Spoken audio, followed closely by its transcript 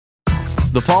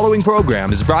The following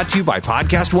program is brought to you by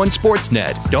Podcast One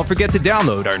Sportsnet. Don't forget to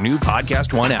download our new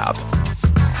Podcast One app.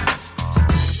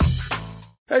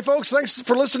 Hey, folks, thanks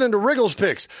for listening to Wriggles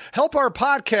Picks. Help our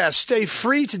podcast stay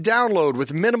free to download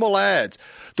with minimal ads.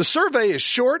 The survey is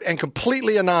short and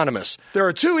completely anonymous. There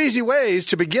are two easy ways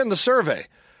to begin the survey.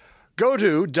 Go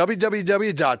to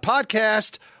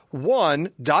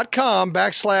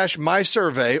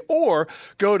www.podcastone.com/mysurvey or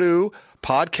go to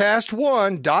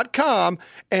podcastone.com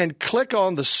and click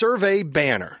on the survey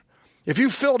banner. If you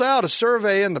filled out a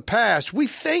survey in the past, we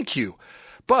thank you,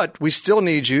 but we still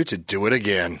need you to do it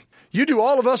again. You do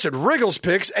all of us at Wriggles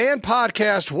Picks and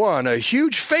Podcast One a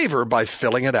huge favor by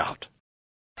filling it out.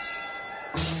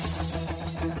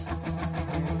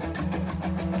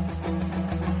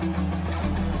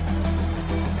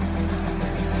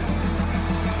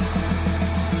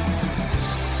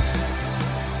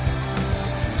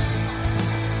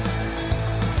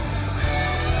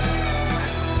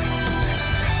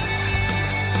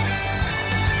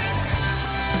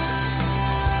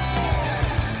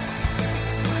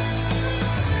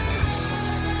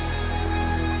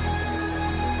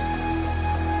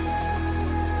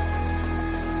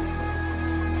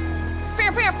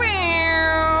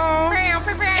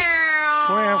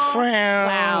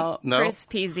 Wow, No? Chris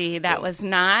Peasy, that was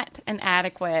not an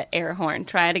adequate air horn.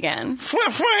 Try it again.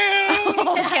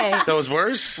 Okay. That was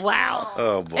worse? Wow.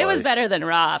 Oh, boy. It was better than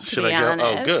Rob, Should to be I go?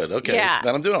 honest. Oh, good. Okay. Yeah.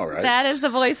 Then I'm doing all right. That is the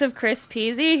voice of Chris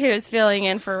Peasy, who is filling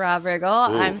in for Rob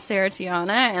Riggle. Ooh. I'm Sarah Tiana,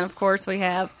 and of course we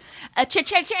have a Chan.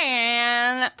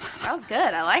 That was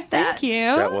good. I like that. Thank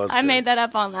you. That was I good. made that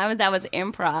up on that was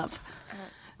improv.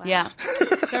 Wow. Yeah.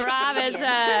 So Rob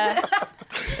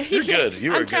is You're good.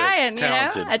 You were I'm good. trying,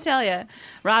 Talented. you know. I tell you,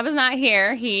 Rob is not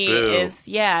here. He Boo. is.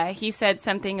 Yeah, he said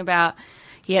something about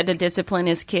he had to discipline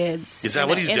his kids. Is that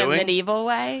what he's in doing? a medieval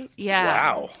way? Yeah.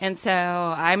 Wow. And so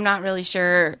I'm not really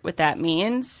sure what that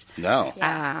means. No.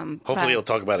 Hopefully Hopefully he'll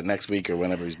talk about it next week or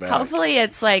whenever he's back. Hopefully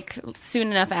it's like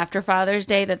soon enough after Father's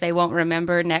Day that they won't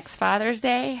remember next Father's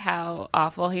Day how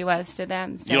awful he was to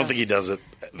them. So You don't think he does it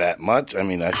that much? I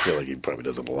mean, I feel like he probably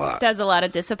does it a lot. does a lot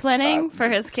of disciplining for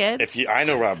his kids? I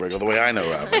know Rob Riggle the way I know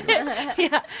Rob Riggle.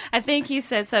 Yeah, I think he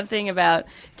said something about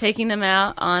taking them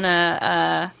out on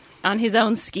on his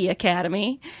own ski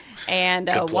academy and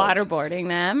Good plug. waterboarding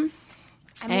them.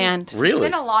 I mean, And Really?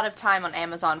 spent a lot of time on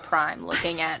Amazon Prime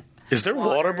looking at. Is there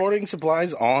Water. waterboarding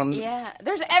supplies on? Yeah,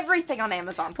 there's everything on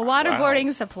Amazon Prime.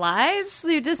 waterboarding supplies,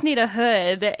 you just need a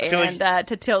hood feel and like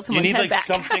to tilt You someone's need head like back.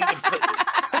 something to put.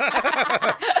 All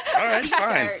right,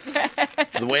 fine.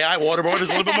 The way I waterboard is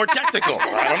a little bit more technical.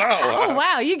 I don't know. Oh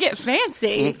wow, you get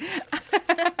fancy.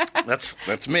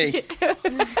 That's me.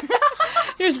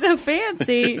 You're so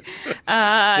fancy.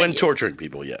 When torturing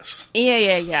people, yes.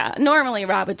 Yeah. Normally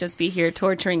Rob would just be here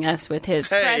torturing us with his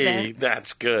Hey, presence.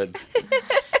 that's good.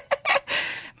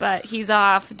 But he's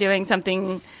off doing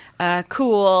something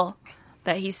cool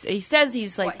that he says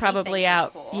he's like What he probably thinks is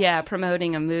out, cool. yeah,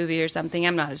 promoting a movie or something.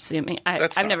 I'm not assuming.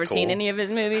 That's I've not never seen cool. any of his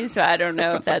movies, so I don't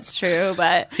know if that's true.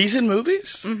 But He's in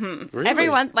movies? Mm-hmm. Really?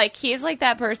 everyone, like, he's like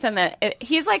that person that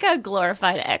he's like a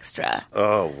glorified extra.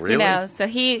 Oh, really? You know, so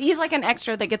he's like an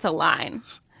extra that gets a line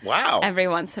Wow. every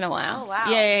once in a while. Oh, wow.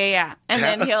 Yeah. And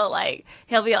then he'll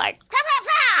be like, pow,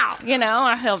 pow, pow, you know,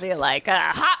 or he'll be like,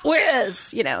 hot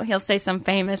whiz, you know, he'll say some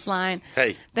famous line.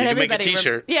 Hey, that you can make a everybody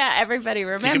T-shirt. everybody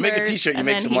remembers. you can make a T-shirt, you and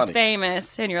make then some he's money.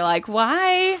 famous, and you're like,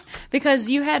 why? Because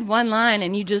you had one line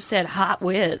and you just said hot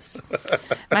whiz.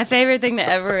 My favorite thing to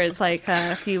ever is like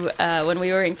when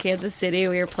we were in Kansas City,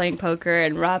 we were playing poker,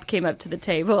 and Rob came up to the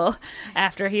table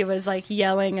after he was like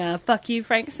yelling, "Fuck you,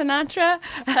 Frank Sinatra,"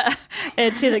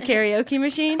 into the karaoke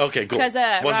machine. Okay, cool. Because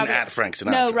Wasn't at Frank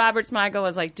Sinatra. No, Robert Smigel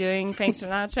was like doing Frank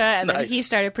Sinatra, and then Nice. he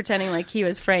started pretending like he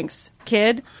was Frank's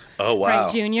kid. Oh, wow.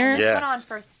 Frank Jr. This Yeah. went on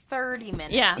for 30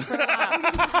 minutes. Yeah, for a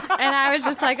while. And I was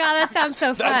just like, "Oh, that sounds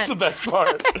so fun." That's the best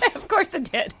part. Of course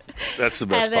it did. That's the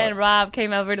best And then part. Rob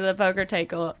came over to the poker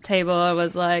table and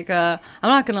was like, "I'm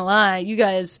not gonna lie, you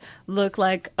guys look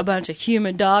like a bunch of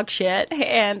human dog shit,"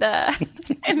 and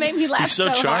it made me laugh. He's so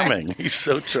hard. charming. He's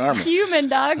so charming. Human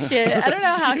dog shit. I don't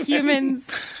know how humans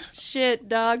shit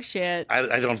dog shit.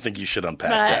 I don't think you should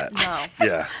unpack But- that. No.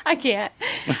 Yeah. I can't.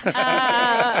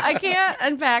 I can't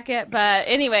unpack it. But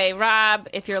anyway, Rob,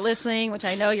 if you're listening, which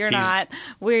I know you're not,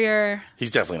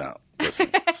 He's definitely not.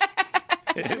 Listen.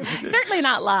 Certainly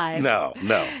not live. No.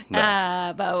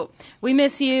 But we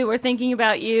miss you. We're thinking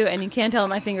about you, and you can't tell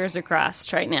my fingers are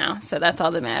crossed right now. So that's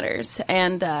all that matters.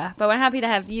 And but we're happy to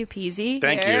have you, Peasy.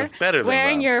 Thank here, you. Better than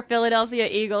wearing Rob. your Philadelphia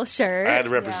Eagles shirt. I had to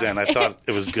represent. I thought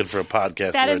it was good for a podcast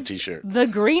to That wear is a T-shirt. the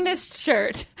greenest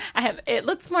shirt I have. It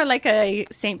looks more like a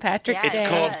St. Patrick's Yeah. Day. It's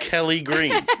called Kelly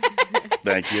Green.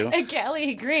 Thank you. a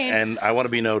Kelly Green. And I want to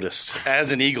be noticed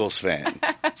as an Eagles fan.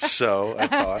 So I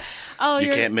thought, you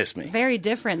you're can't miss me. Very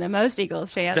different than most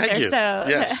Eagles fans. Thank They're you. So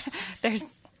Yes. there's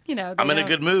they I'm in a don't-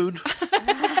 good mood.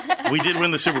 We did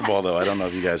win the Super Bowl, though. I don't know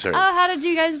if you guys heard. Oh, how did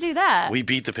you guys do that? We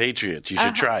beat the Patriots. You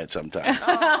should try it sometime.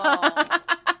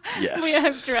 Yes. We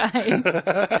have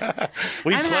tried.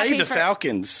 We I'm played happy the for-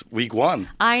 Falcons week 1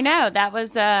 I know that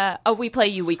was. We play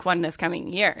you week 1 this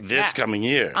coming year. this coming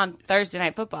year. on Thursday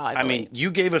Night Football. I I mean, believe.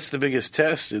 you gave us the biggest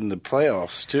test in the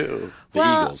playoffs, too. The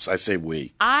Well- Eagles. I say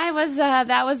we. I was.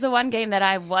 That was the one game that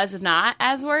I was not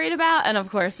as worried about, and of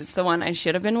course, it's the one I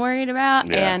should have been worried about.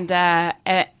 Yeah.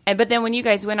 And but then when you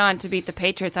guys went on to beat the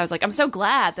Patriots, I was like, I'm so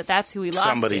glad that that's who we lost.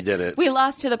 Somebody to. did it. We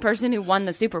lost to the person who won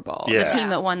the Super Bowl. Yeah. The team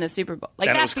that won the Super Bowl. Like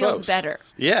And it that was feels close. better.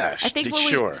 Yeah, I think when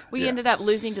sure. we Yeah. ended up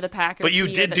losing to the Packers. But you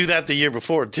the year did do that the year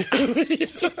before, too.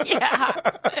 Yeah.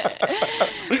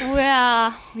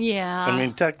 Well, yeah. I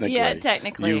mean, technically. Yeah,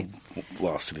 technically. You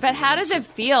lost to the But how Demons. does it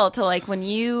feel to, like, when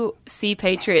you see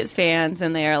Patriots fans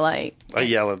and they're like, I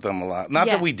yell at them a lot. Not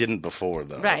Yeah. that we didn't before,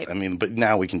 though. Right. I mean, but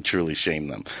now we can truly shame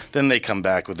them. Then they come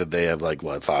back with it. They have,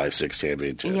 5, 6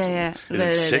 championships. Yeah. Is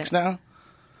it 6 now?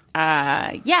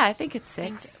 yeah, I think it's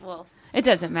 6. Well, It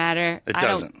doesn't matter. It I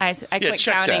doesn't. I Yeah, quit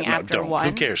check counting that. No, after don't. 1.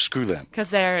 Who cares? Screw them. Because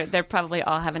they're probably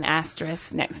all have an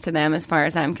asterisk next to them as far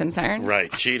as I'm concerned. Right,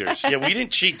 cheaters. Yeah, we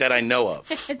didn't cheat that I know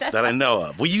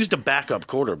of. We used a backup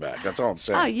quarterback. That's all I'm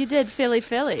saying. Oh, you did Philly.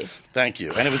 Thank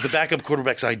you. And it was the backup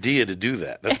quarterback's idea to do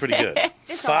that. That's pretty good.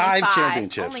 It's 5 only 5.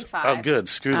 championships. Only 5. Oh, good.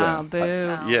 Screw Oh, them.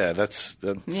 boo. Yeah, that's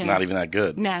Yeah. not even that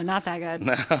good. No, not that good.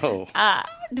 No.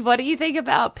 What do you think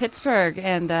about Pittsburgh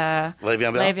and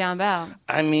Le'Veon Bell? Le'Veon Bell?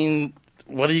 I mean,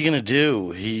 what are you going to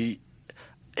do?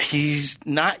 He's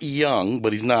not young,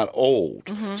 but he's not old.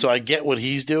 Mm-hmm. So I get what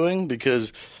he's doing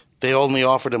because they only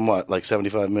offered him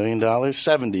 $75 million?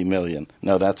 $70 million.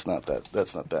 No, that's not that.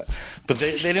 That's not that. But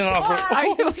they didn't offer. Are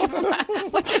you?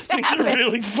 What just Things are happened?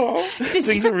 really fall.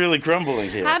 Things are really crumbling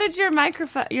here. How did your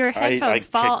microphone, your I headphones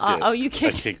fall kicked off? it. Oh, you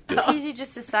kicked I kicked it. Easy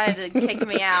just decided to kick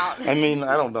me out. I mean,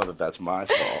 I don't know that that's my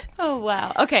fault. Oh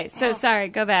wow. Okay, so sorry.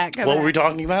 Go back. What were we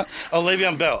talking about? Oh,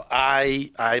 Le'Veon Bell.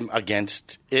 I'm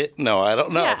against it. No, I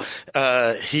don't know.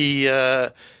 Yeah.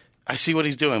 I see what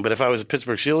he's doing, but if I was a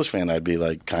Pittsburgh Steelers fan, I'd be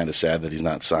kind of sad that he's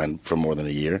not signed for more than a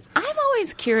year. I'm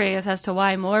always curious as to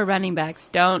why more running backs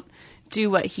don't do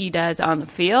what he does on the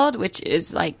field, which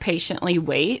is patiently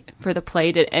wait for the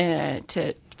play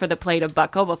for the play to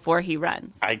buckle before he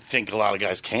runs. I think a lot of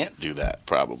guys can't do that.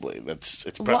 Probably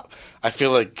Well- I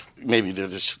feel like maybe they're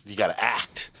just you got to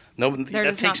act. No, They're that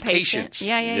just takes not patient. patience.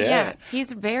 Yeah.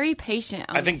 He's very patient.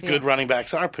 On I think the field. good running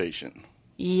backs are patient.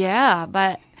 Yeah,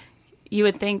 but you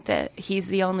would think that he's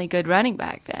the only good running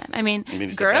back then. I mean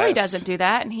he's the Gurley best. doesn't do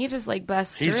that, and he just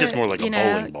busts He's through just it, more like a you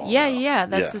know? bowling ball Yeah, now. yeah,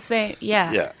 that's Yeah. the same.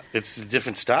 Yeah, Yeah, it's a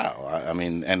different style. I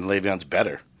mean, and Le'Veon's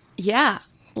better. yeah.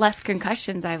 Less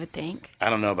concussions, I would think. I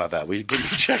don't know about that. We can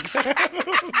check that.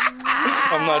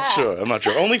 I'm not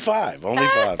sure. Only 5. No, I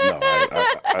don't know.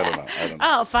 I don't know.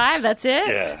 Oh, 5, that's it?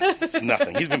 Yeah, it's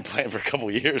nothing. He's been playing for a couple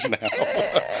of years now.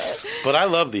 But I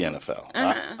love the NFL.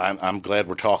 I'm glad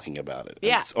we're talking about it.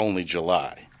 Yeah. It's only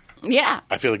July. Yeah.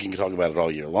 I feel like you can talk about it all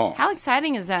year long. How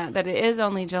exciting is that it is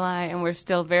only July and we're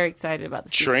still very excited about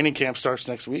the season? Training camp starts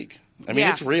next week. I mean,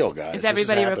 Yeah. it's real, guys. Is This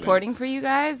everybody happening. reporting for you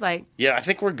guys? Yeah, I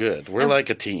think we're good. We're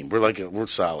like a team. We're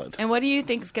solid. And what do you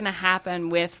think is going to happen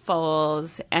with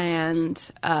Foles and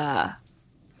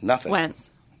Nothing. Wentz?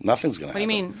 Nothing's going to happen.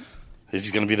 What do you mean? He's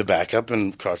going to be the backup,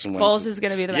 and Carson Wentz. Foles is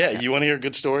going to be the backup. Yeah, you want to hear a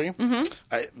good story?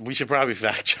 Mm-hmm. We should probably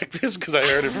fact check this because I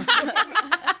heard it from.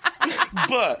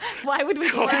 But Why would we?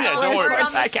 don't worry.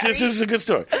 on the street. This is a good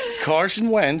story. Carson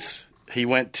Wentz. He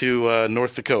went to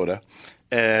North Dakota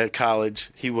college.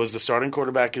 He was the starting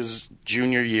quarterback his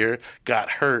junior year. Got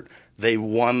hurt. They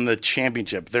won the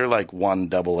championship. They're like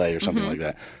 1AA or something like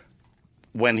that.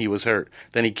 When he was hurt,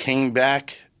 then he came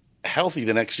back healthy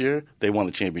the next year. They won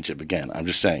the championship again. I'm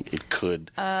just saying it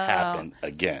could happen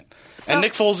again. And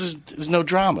Nick Foles is no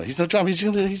drama. He's no drama. He's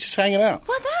just hanging out.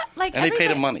 Well, that And they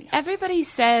paid him money. Everybody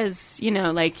says,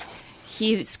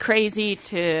 he's crazy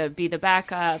to be the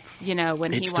backup,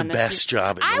 when It's he won the best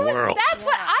job in the world. That's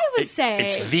what I was saying.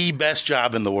 It's the best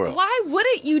job in the world. Why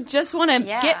wouldn't you just want to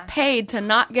get paid to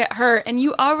not get hurt, and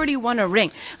you already won a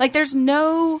ring? Like, there's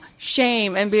no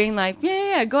shame in being like,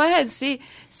 yeah, go ahead, see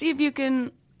if you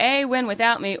can, A, win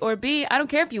without me, or B, I don't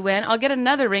care if you win, I'll get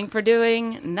another ring for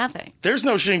doing nothing. There's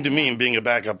no shame to me in being a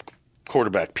backup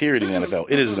quarterback, period, in the NFL.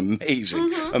 It is an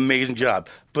amazing job.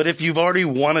 But if you've already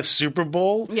won a Super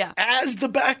Bowl as the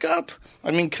backup,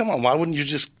 I mean, come on, why wouldn't you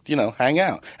just, hang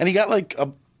out? And he got like a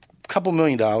couple $1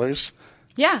 million.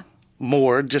 Yeah.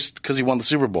 More just because he won the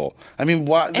Super Bowl. I mean,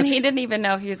 why? And he didn't even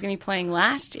know he was going to be playing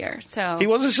last year. So he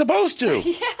wasn't supposed to.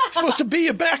 He's supposed to be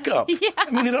a backup.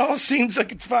 I mean, it all seems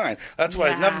like it's fine. That's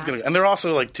why nothing's going to. And they're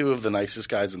also like two of the nicest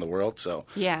guys in the world. So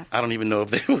I don't even know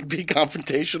if they would be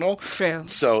confrontational. True.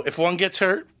 So if one gets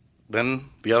hurt, then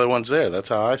the other one's there. That's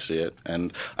how I see it.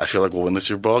 And I feel like we'll win the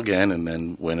Super Bowl again and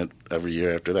then win it every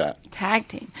year after that. Tag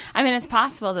team. I mean, it's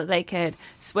possible that they could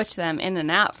switch them in and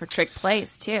out for trick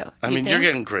plays, too. I mean, you're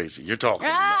getting crazy. You're talking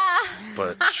nuts.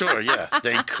 But sure,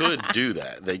 they could do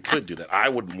that. They could do that. I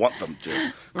wouldn't want them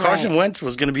to. Carson Wentz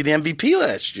was going to be the MVP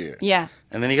last year. Yeah.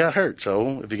 And then he got hurt.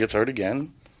 So if he gets hurt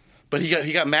again. But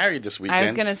he got married this weekend. I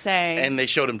was going to say. And they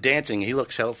showed him dancing. He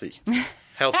looks healthy.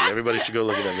 Everybody should go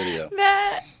look at that video.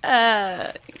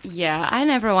 I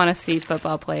never want to see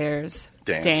football players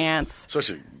dance.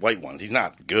 Especially white ones. He's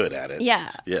not good at it.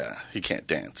 Yeah. Yeah, he can't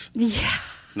dance. Yeah.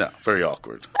 No, very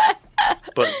awkward.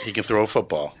 But he can throw a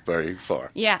football very far.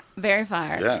 Yeah, very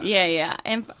far. Yeah.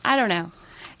 And I don't know.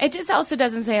 It just also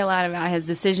doesn't say a lot about his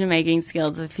decision-making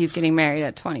skills if he's getting married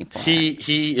at 24.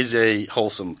 He is a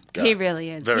wholesome guy. He really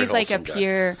is. He's like a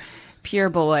pure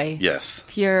boy. Yes.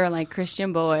 Pure, like,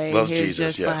 Christian boy. Loves who's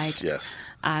Jesus, just yes.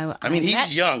 I mean,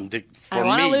 he's young. I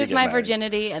want to lose my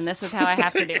virginity, and this is how I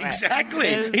have to do it.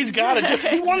 Exactly. He's got to do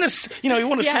it. He won this. He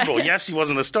won a Super Bowl. Yes, he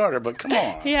wasn't a starter, but come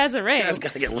on. He has a ring. He's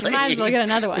got to get laid. Might as well get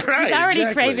another one. Right, he's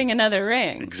already craving another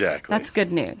ring. Exactly. That's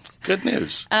good news. Good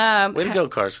news. Way to go,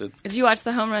 Carson. Did you watch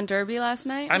the Home Run Derby last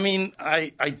night? I mean, I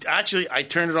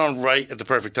turned it on right at the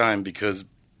perfect time because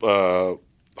Harper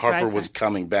was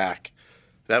coming back.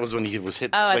 That was when he was hit.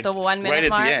 Oh, at the 1 minute right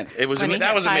mark? Right at the end.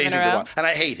 That was amazing to watch. And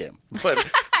I hate him. But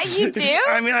you do?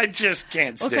 I mean, I just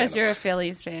can't stand him. Because you're a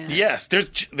Phillies fan. Yes. There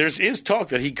is talk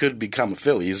that he could become a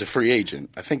Philly. He's a free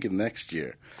agent, I think, in next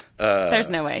year. There's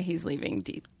no way he's leaving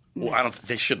deep. No. Well,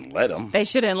 they shouldn't let him. They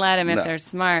shouldn't let him if they're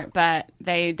smart, but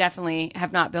they definitely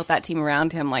have not built that team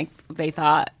around him like they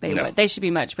thought they would. They should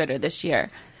be much better this year.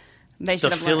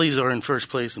 The Phillies are in first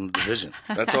place in the division.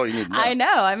 That's all you need to know. I know.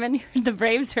 I mean, the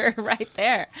Braves are right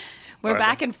there. We're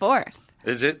back and forth.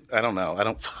 Is it? I don't know. I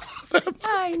don't follow them.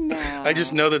 I know. I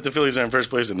just know that the Phillies are in first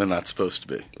place and they're not supposed to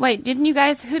be. Wait, who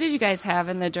did you guys have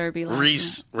in the Derby last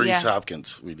night? Reese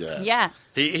Hopkins, we did. Yeah.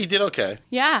 He did okay.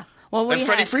 Yeah. Well, and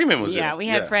Freddie Freeman was in it. Yeah, we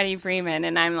had Freddie Freeman,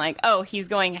 and I'm like, oh, he's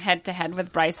going head-to-head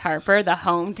with Bryce Harper, the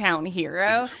hometown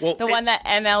hero, one that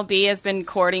MLB has been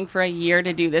courting for a year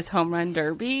to do this home run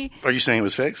derby. Are you saying it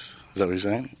was fixed? Is that what you're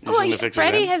saying?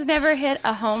 Freddie has never hit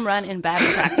a home run in batting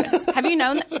practice. Have you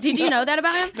known? Did you know that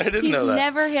about him? I didn't know that. He's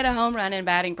never hit a home run in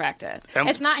batting practice.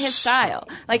 It's not his style.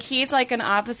 Like, he's like an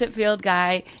opposite field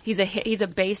guy. He's a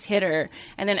base hitter,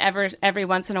 and then every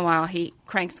once in a while he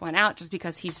cranks one out just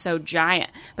because he's so giant.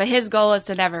 But his goal is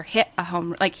to never hit a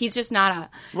home run. Like, he's just not a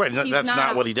right. That's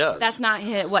not what he does. That's not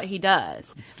what he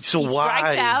does. So he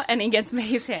strikes out and he gets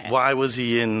base hit. Why was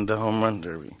he in the home run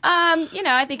derby?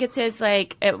 I think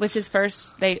it was his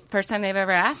first time they've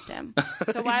ever asked him.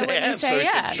 So why wouldn't you say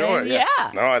Sure,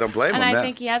 yeah. No, I don't blame him. And I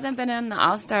think he hasn't been in the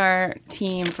All-Star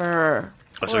team for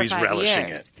 4 so he's or 5 relishing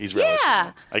years. it. He's relishing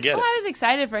it. I get it. Well, I was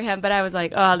excited for him, but I was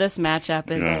like, oh, this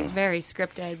matchup is very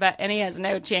scripted, and he has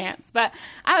no chance. But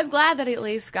I was glad that he at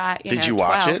least got, Did you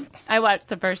watch 12. it? I watched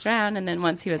the first round, and then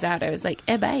once he was out, I was like,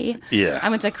 bye. Yeah. I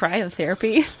went to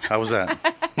cryotherapy. How was that?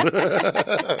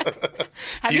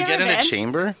 Do you get in a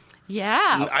chamber?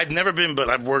 Yeah. I've never been, but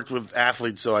I've worked with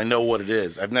athletes, so I know what it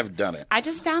is. I've never done it. I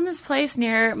just found this place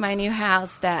near my new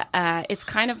house that it's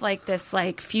kind of like this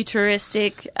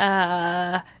futuristic gym.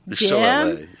 You're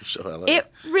so LA.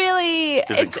 It really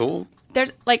is. It cool?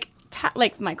 There's like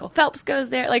Michael Phelps goes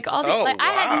there. Like all the wow.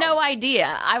 I had no idea.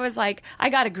 I was like, I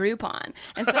got a Groupon,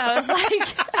 and so I was like,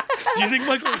 do you think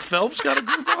Michael Phelps got a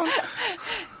Groupon?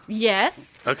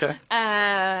 Yes. Okay.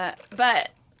 But.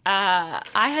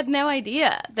 I had no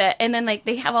idea that, and then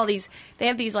they have these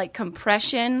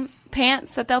compression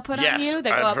pants that they'll put on Yes, you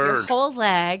that I've go up your heard. whole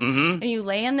leg, and you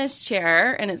lay in this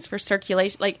chair, and it's for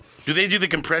circulation. Like, Do they do the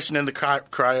compression and the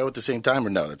cryo at the same time, or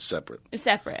no? It's separate. it's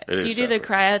separate. It So is you do the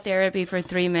separate. cryotherapy for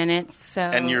 3 minutes. So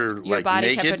And you're, your like, body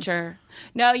naked? temperature.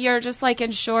 No, you're just like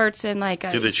in shorts and like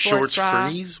a Do the sports shorts bra.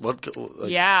 freeze?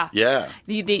 Yeah. Yeah.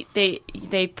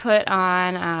 They put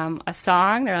on a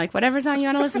song. They're like, whatever song you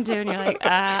want to listen to, and you're like,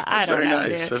 I don't very know.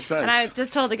 nice. Dude. That's nice. And I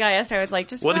just told the guy yesterday, I was like,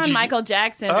 just What put did on you- Michael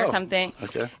Jackson or Oh, something.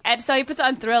 okay. And so he puts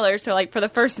on Thriller. So like for the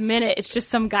first minute, it's just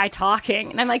some guy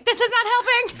talking, and I'm like, this is not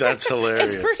helping. That's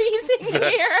hilarious. It's freezing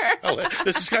here.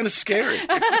 This is kind of scary.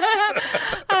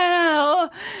 I know.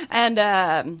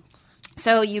 And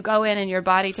so you go in and your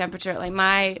body temperature, like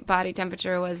my body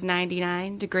temperature was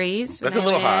 99 degrees. That's when a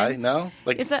little I went high, in. no?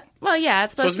 Like It's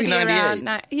it's supposed to be 98.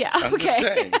 around. Yeah, I'm okay. just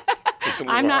saying. It's a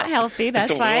little I'm not high. healthy.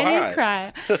 That's It's a why I little need to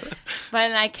cry. But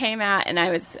then I came out and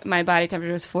my body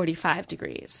temperature was 45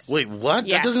 degrees. Wait, what?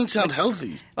 Yeah. That doesn't sound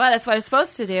healthy. Well, that's what it's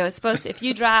supposed to do. It's supposed to, if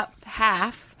you drop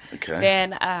half, Okay.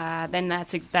 then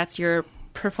that's your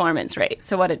performance rate.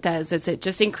 So what it does is it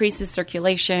just increases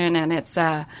circulation, and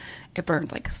it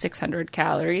burns like 600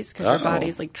 calories because your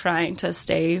body's like trying to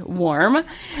stay warm,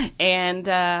 and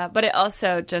but it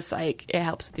also just like it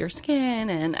helps with your skin,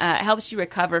 and it helps you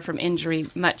recover from injury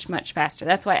much faster.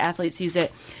 That's why athletes use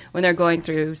it when they're going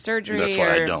through surgery. That's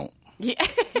why I don't. Yeah.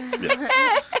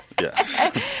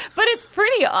 Yes. But it's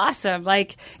pretty awesome.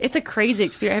 Like, it's a crazy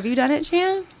experience. Have you done it,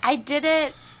 Chan? I did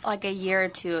it like a year or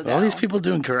two ago. All these people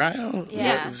doing cryo?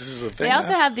 Yeah. This is a thing They also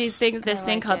now? have this thing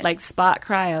like called it. like spot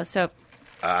cryo. So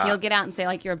you'll get out and say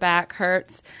like your back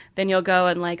hurts, then you'll go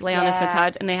and like lay on this Yeah.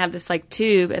 massage, and they have this like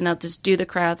tube, and they'll just do the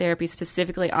cryotherapy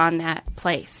specifically on that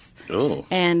place. Oh.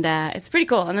 And it's pretty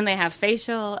cool. And then they have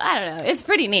facial. I don't know. It's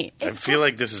pretty neat. I feel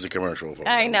like this is a commercial for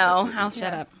I me. know. I'll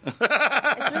shut up. It's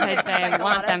really good 'cause, I like, a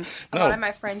want lot them. of, a lot of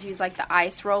my friends use like the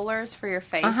ice rollers for your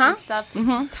face Uh-huh. and stuff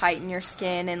to tighten your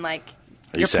skin and like.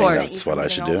 Are you Your saying pores. that's what I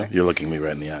should do? Older. You're looking me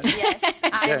right in the eye. Yes,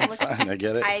 I'm looking, Fine, I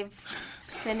get it. I'm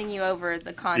sending you over the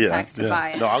yeah, contacts to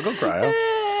buy yeah. it. No, I'll go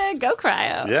cryo. Go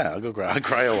cryo. Yeah, I'll go cryo. I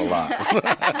cryo a lot.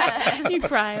 You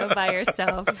cryo by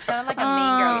yourself. Sound like a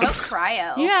mean girl. Go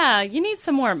cryo. Yeah, you need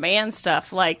some more man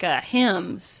stuff like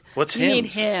hymns. What's you need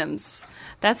hymns? hymns.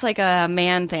 That's like a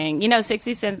man thing. You know,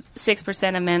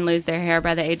 66% of men lose their hair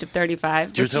by the age of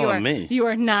 35. You're but telling me. You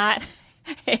are not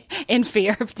in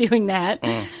fear of doing that.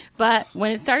 But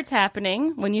when it starts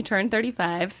happening, when you turn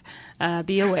 35,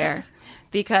 be aware.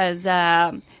 Because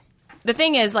the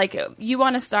thing is, like, you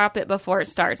want to stop it before it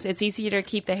starts. It's easier to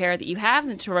keep the hair that you have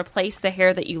than to replace the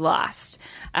hair that you lost.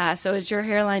 So is your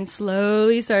hairline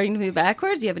slowly starting to move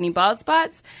backwards? Do you have any bald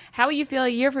spots? How will you feel a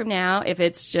year from now if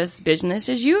it's just business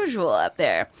as usual up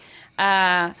there?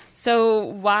 So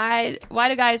why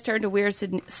do guys turn to weird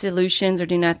solutions or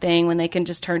do nothing when they can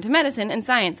just turn to medicine and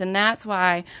science? And that's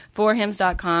why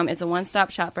 4hims.com is a one-stop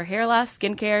shop for hair loss,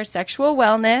 skincare, sexual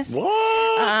wellness.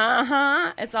 What?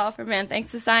 Uh-huh. It's all for men.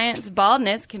 Thanks to science,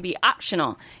 baldness can be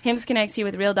optional. Hims connects you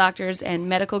with real doctors and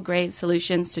medical-grade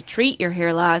solutions to treat your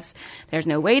hair loss. There's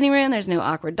no waiting room. There's no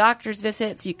awkward doctor's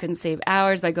visits. You can save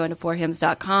hours by going to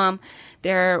 4hims.com.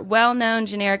 They're well-known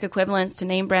generic equivalents to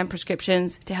name-brand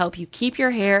prescriptions to help you keep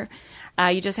your hair.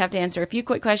 You just have to answer a few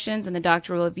quick questions, and the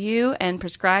doctor will review and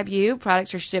prescribe you.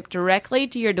 Products are shipped directly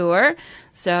to your door,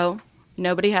 so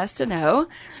nobody has to know.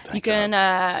 You can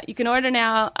order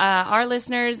now. Our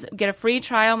listeners get a free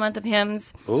trial month of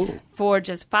Hims for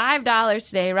just $5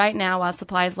 today, right now, while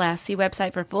supplies last. See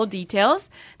website for full details.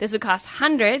 This would cost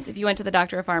hundreds if you went to the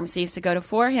doctor or pharmacy. So go to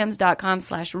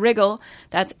 4hims.com/wriggle.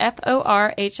 That's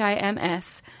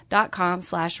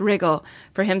FORHIMS.com/wriggle.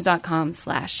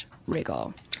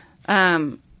 ForHims.com/wriggle.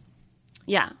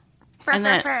 Yeah. And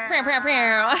then,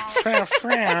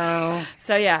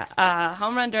 so yeah,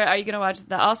 home run derby. Are you going to watch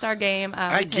the All-Star game?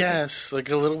 I guess, like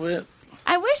a little bit.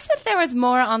 I wish that there was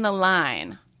more on the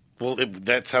line. Well,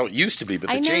 that's how it used to be, but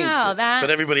they I know, changed it. that- But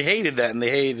everybody hated that, and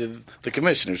they hated the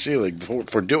commissioner, Seelig,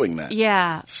 for doing that.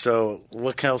 Yeah. So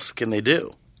what else can they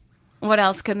do? What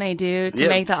else can they do to Yeah.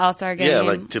 make the All-Star game? Yeah,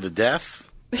 like to the death.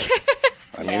 I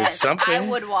mean, it's Yes, something. I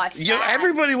would watch that.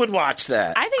 Everybody would watch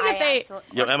that. I think if they...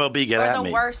 Yo, MLB, get or at the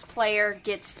me. worst player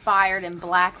gets fired and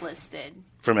blacklisted.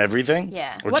 From everything?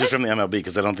 Yeah. Or What just if- from the MLB,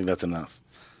 because I don't think that's enough.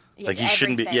 Yeah, Like, he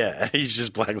shouldn't be... everything. Yeah, he's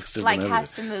just blacklisted Like, from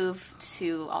has everything. to move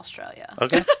to Australia.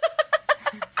 Okay.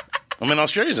 I mean,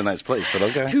 Australia's a nice place, but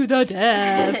okay. To the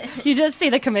death. You just see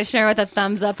the commissioner with a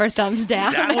thumbs up or thumbs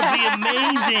down. That would be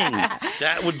amazing.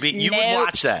 That would be... You would Nope.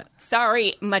 watch that.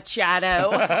 Sorry,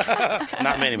 Machado.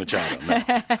 Not Manny Machado, no.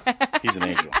 He's an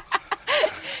angel.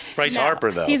 Bryce No,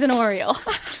 Harper, though. He's an Oriole.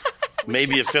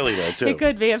 Maybe a Philly, though, too. It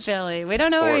could be a Philly. We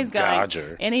don't know Or where a he's going.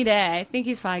 Dodger. Any day. I think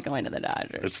he's probably going to the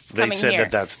Dodgers. They Coming said here.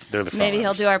 they're the Maybe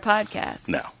he'll Friars. do our podcast.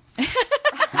 No.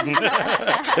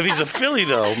 If he's a Philly,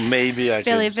 though, maybe I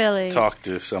could talk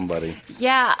to somebody.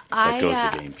 Yeah, That goes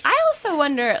to games. I also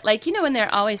wonder, like, when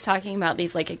they're always talking about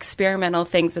these, like, experimental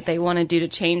things that they want to do to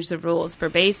change the rules for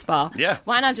baseball. Yeah.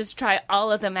 Why not just try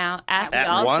all of them out at the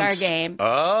All-Star once? game?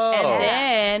 Oh. And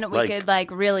then we Like- could, like,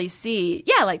 really see,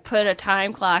 like, put a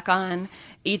time clock on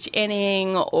each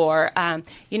inning or, in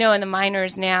the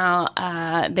minors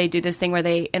now, they do this thing where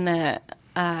they,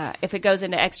 if it goes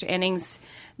into extra innings,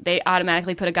 they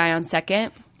automatically put a guy on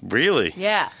second. Really?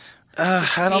 Yeah.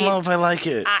 I don't know if I like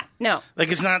it. No. Like,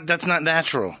 that's not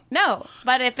natural. No.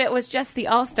 But if it was just the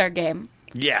All-Star game.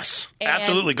 Yes. and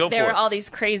Absolutely. Go for it. There were all these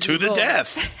crazy to the rules.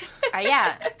 death.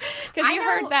 Yeah. Because you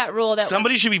heard that rule that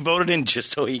Somebody should be voted in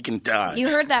just so he can die. you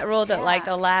heard that rule that like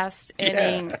the last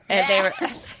inning, Yeah.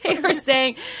 they were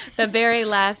saying the very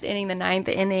last inning, the ninth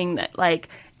inning, that like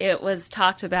it was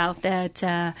talked about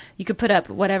that you could put up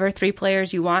whatever 3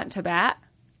 players you want to bat.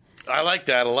 I like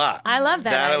that a lot. I love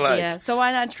that I idea. like. So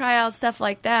why not try out stuff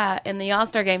like that in the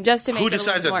All-Star game just to make Who it a little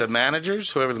decides that? more... The managers?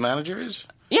 Whoever the manager is?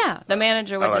 Yeah, the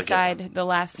manager would I like it. decide the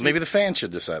last 3. Maybe the fans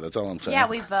should decide. That's all I'm saying. Yeah,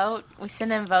 we vote. We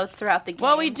send in votes throughout the game.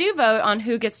 Well, we do vote on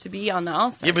who gets to be on the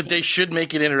All-Star Yeah, but team. they should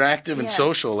make it interactive and Yeah.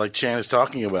 social, like Chan is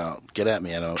talking about. Get at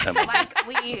me, I know. Like,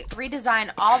 we redesign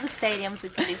all the stadiums. We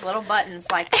put these little buttons,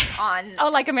 like, on... Oh,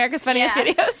 like America's Funniest Yeah.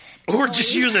 Videos? Or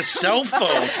just use a cell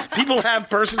phone. People have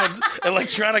personal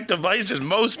electronic devices.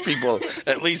 Most people,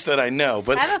 at least that I know.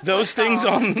 But I have a those flip things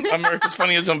phone. on America's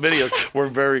Funniest Home Videos were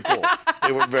very cool.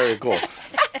 They were very cool.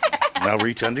 Now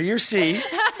reach under your seat.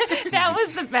 That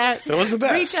was the best. That was the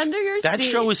best. Reach under your That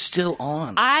seat. show is still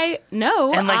on. I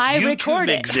know. And, like, I YouTube record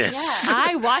it. exists. Yeah.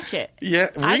 I watch it. Yeah,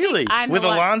 I think really? I'm With the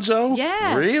one- Alonzo?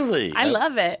 Yes. Really? I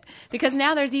love it because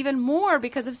now there's even more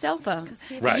because of cell phones.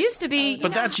 Right. It used to be,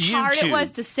 But that's how hard YouTube. it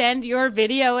was to send your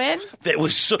video in. That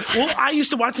was so. Well, I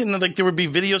used to watch it, and like there would be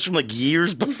videos from like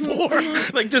years before.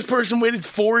 Like this person waited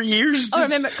 4 years. Oh,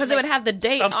 remember because it would have the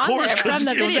date Of on course, there because from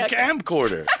the it was a video.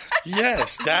 camcorder.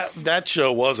 Yes, that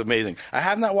show was amazing. I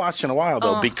have not watched in a while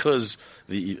though because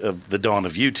of the dawn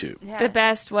of YouTube. The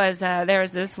best was there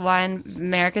was this one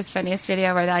America's Funniest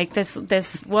video where like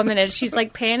this woman she's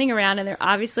like panning around and they're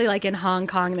obviously like in Hong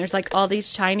Kong and there's like all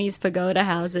these Chinese pagoda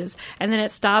houses and then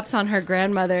it stops on her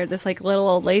grandmother, this like little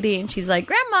old lady, and she's like,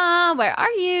 "Grandma, where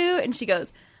are you?" And she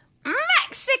goes,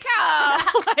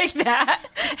 "Mexico," like that.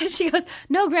 And she goes,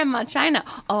 "No, Grandma, China."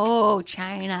 "Oh,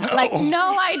 China." Like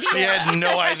no idea. She had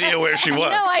no idea where she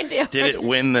was. No idea. Did it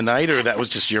win the night, or that was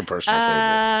just your personal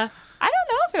favorite? I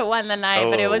don't know if it won the night,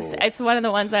 but it's one of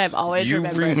the ones that I've always You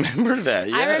remembered. remember that?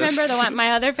 Yes. I remember the one.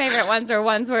 My other favorite ones are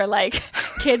ones where like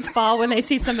kids fall when they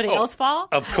see somebody else fall.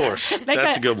 Of course, Like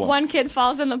that's a good one. One kid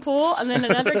falls in the pool, and then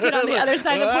another kid on the other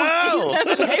side of the pool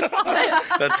sees them and they fall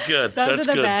in. That's good. Those That's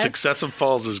are the good. best. Successive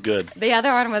falls is good. The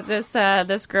other one was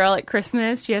this girl at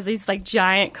Christmas. She has these like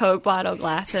giant Coke bottle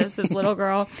glasses. This little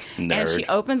girl, and Nerd. she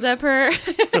opens up her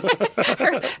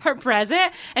her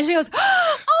present, and she goes,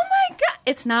 "Oh my god,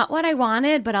 it's not what I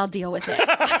wanted, but I'll deal with it."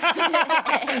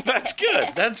 That's good.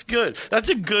 That's good. That's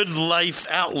a good life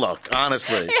outlook,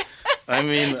 honestly. I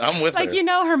mean, I'm with Like,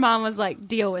 her. her mom was like,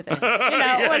 "Deal with it."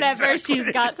 Whenever exactly.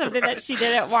 she's got something that she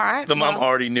didn't want. The mom well,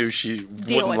 already knew she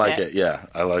wouldn't with like it. it. Yeah,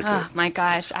 I like Oh it. my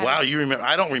gosh! Wow, you remember?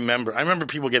 I don't remember. I remember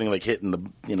people getting like hit in the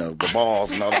the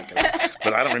balls and all that kind of stuff,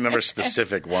 but I don't remember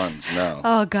specific ones. No.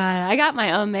 Oh god, I got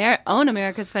my own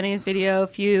America's Funniest video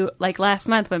last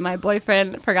month when my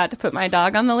boyfriend forgot to put my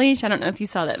dog on the leash. I don't know if you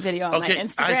saw that video on my Okay,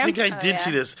 Instagram. I think I did yeah.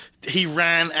 see this. He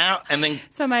ran out and then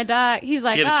So my dog, he's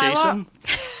like, he had to chase well, him.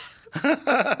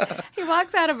 he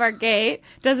walks out of our gate,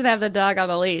 doesn't have the dog on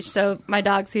the leash, so my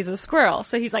dog sees a squirrel.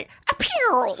 So he's like,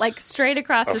 "Appear!" like straight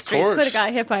across the Of street. course. Could have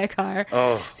got hit by a car.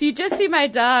 Oh. So you just see my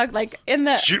dog like in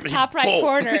the Shoot me, top right bolt.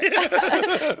 corner,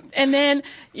 and then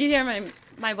you hear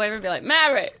my boyfriend be like,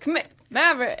 "Maverick, come here."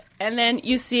 Maverick, and then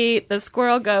you see the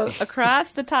squirrel go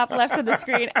across the top left of the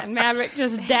screen, and Maverick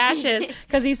just dashes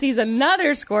because he sees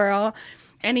another squirrel,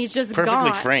 and he's just Perfectly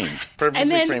gone. framed. Perfectly And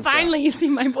then framed. finally, you see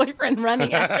my boyfriend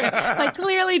running after him. Like,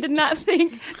 clearly did not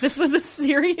think this was a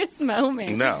serious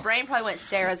moment. No. Brain probably went,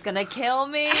 "Sarah's gonna kill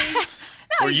me."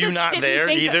 No, Were he you just not didn't there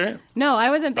think either? No, I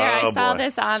wasn't there. Oh, I saw boy.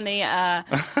 this on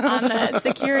the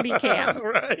security cam.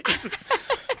 Right.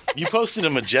 You posted a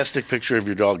majestic picture of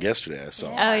your dog yesterday. I saw.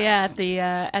 Oh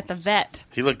yeah, at the vet.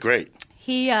 He looked great.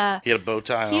 He had a bow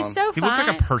tie on. he's so He fine. looked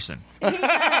like a person. It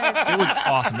was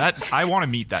awesome. I want to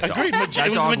meet that dog. Agreed. That It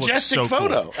was a dog looks majestic so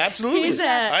photo. cool. Absolutely. He's a-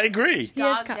 I agree.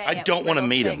 Dog Yes, day I at don't wanna Riddles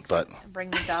meet him, Picks. but- Bring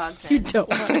the dogs You in. don't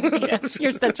want to meet him.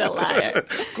 You're such a liar.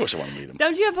 Of course I want to meet him.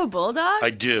 Don't you have a bulldog? I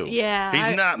do. Yeah.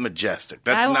 He's not majestic.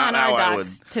 That's I not want how our I would.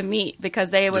 dogs to meet because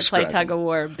they would play describe tug him. of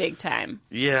war big time.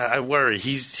 Yeah, I worry.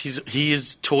 He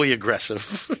is toy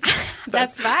aggressive.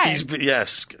 That's fine.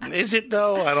 Yes. Is it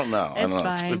though? I don't know. I It's don't know.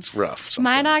 fine. It's rough.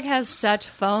 My sometimes. dog has such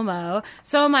FOMO.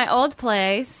 So in my old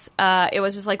place, it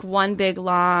was just like one big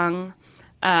long,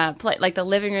 like the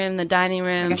living room, the dining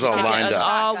room, Like a It was all kitchen. lined It was up.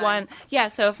 all Shotgun. one. Yeah.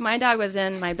 So if my dog was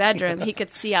in my bedroom, he could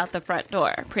see out the front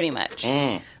door, pretty much.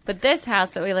 Mm. But this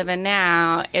house that we live in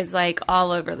now is like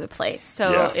all over the place. So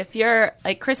Yeah. if you're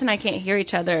like Chris and I can't hear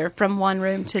each other from one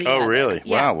room to the other. Oh, really?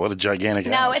 Yeah. Wow, what a gigantic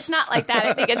house. No, it's not like that.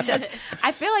 I think it's just.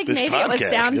 I feel like This maybe it was podcast, good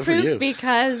for soundproof you.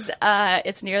 because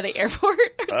it's near the airport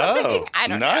or something. Oh, I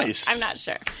don't nice. know. I'm not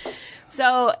sure.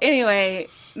 So anyway,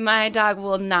 my dog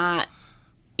will not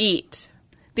eat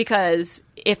because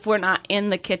if we're not in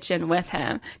the kitchen with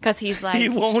him, because he's like, He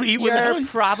won't eat you're without you?"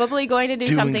 probably going to do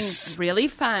Doing something s- really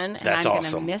fun, and That's I'm going to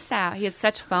awesome. miss out. He has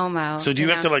such FOMO. So do you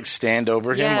have to like stand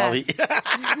over him while he?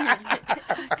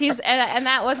 He's and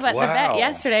that was what the Wow. vet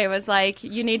yesterday was like.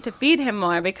 You need to feed him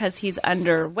more because he's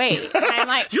underweight. And I'm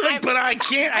like, You're like, but I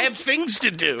can't. I have things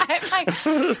to do. I'm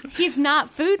like, he's not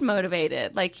food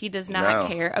motivated. Like he does not No.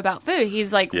 care about food.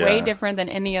 He's like Yeah. way different than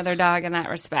any other dog in that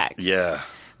respect. Yeah.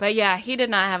 But yeah, he did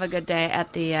not have a good day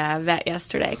at the vet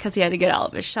yesterday because he had to get all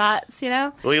of his shots.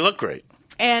 Well, you look great.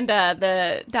 And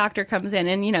the doctor comes in,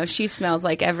 and she smells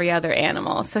like every other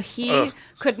animal. So he Ugh.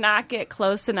 could not get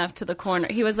close enough to the corner.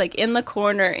 He was like in the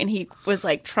corner, and he was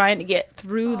like trying to get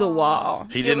through the wall.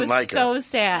 He didn't it was like her. so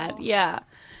sad. Yeah.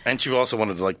 And she also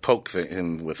wanted to like poke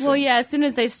him with. Well, things. yeah. As soon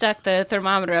as they stuck the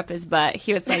thermometer up his butt,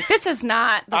 he was like, "This is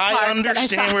not the park I that understand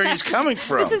thought- where he's coming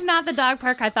from. This is not the dog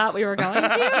park I thought we were going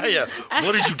to." Yeah.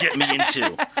 What did you get me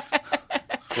into?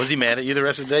 Was he mad at you the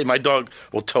rest of the day? My dog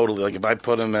will totally, like, if I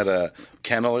put him at a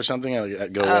kennel or something, I'll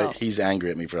go Oh. away. He's angry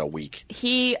at me for a week.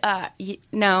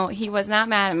 No, he was not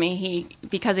mad at me.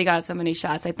 Because he got so many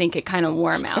shots, I think it kind of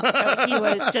wore him out. So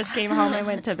he just came home and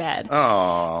went to bed.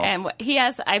 Oh. And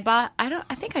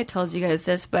I think I told you guys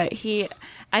this, but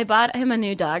I bought him a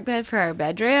new dog bed for our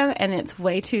bedroom, and it's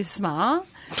way too small.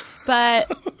 But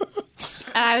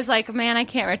I was like, man, I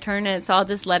can't return it, so I'll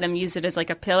just let him use it as like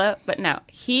a pillow. But no,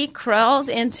 he crawls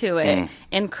into it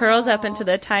and curls up into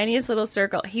the tiniest little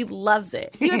circle. He loves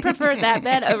it. He would prefer that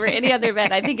bed over any other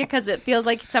bed. I think because it feels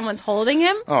like someone's holding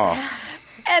him. Oh.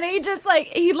 And he just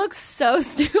he looks so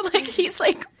stupid. Like he's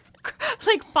like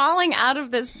falling out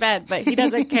of this bed, but he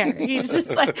doesn't care. He's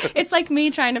just like, it's like me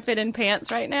trying to fit in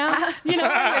pants right now. You're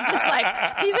just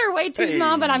like, these are way too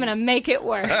small, but I'm going to make it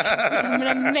work. I'm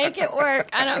going to make it work.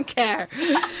 I don't care.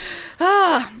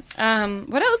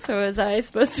 What else was I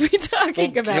supposed to be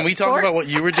talking about? Can we talk Sports? about what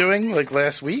you were doing like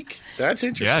last week? That's Yeah,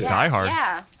 interesting. Die Hard.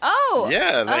 Yeah. Oh.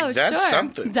 Yeah, like, oh, that's sure.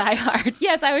 something. Die Hard.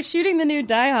 Yes, I was shooting the new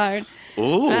Die Hard.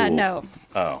 Ooh. No.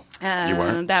 Oh. You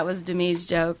weren't? That was Demi's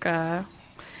joke.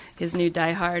 His new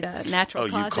Die Hard natural Oh,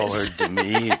 you causes. call her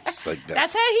Demi? It's like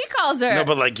That's how he calls her. No,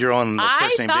 but like you're on the I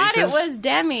first name thought basis? it was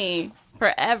Demi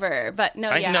forever, but no,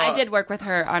 I know. I did work with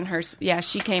her on her. Yeah,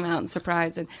 she came out and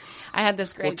surprised, and I had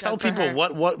this great. Well, tell joke for people her.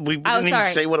 what we Oh, didn't even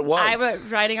say what it was. I was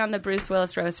writing on the Bruce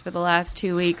Willis roast for the last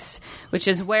 2 weeks, which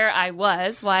is where I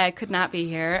was, why I could not be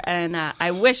here, and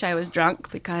I wish I was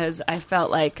drunk because I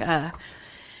felt like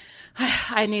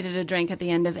I needed a drink at the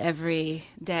end of every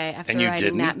day after And you writing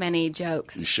didn't? that many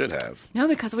jokes. You should have. No,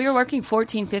 because we were working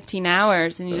 14, 15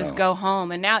 hours, and you just go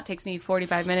home. And now it takes me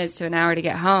 45 minutes to an hour to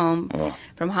get home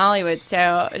from Hollywood.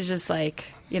 So it's just like,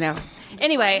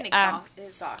 Anyway,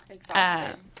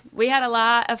 Exhausted. we had a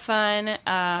lot of fun.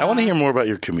 I want to hear more about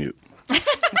your commute.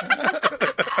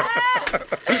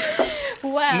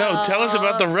 Well, No, tell us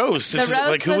about the roast. The This is, roast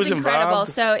like, who was incredible.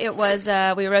 involved? So it was,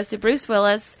 we roasted Bruce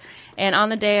Willis, and on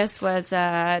the dais was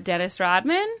Dennis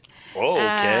Rodman. Oh,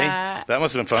 okay. That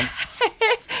must have been fun.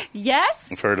 Yes.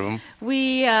 I've heard of him.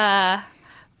 We,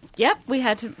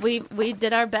 we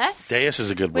did our best. Deus is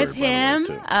a good word, with him. by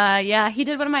the way, too. Yeah, he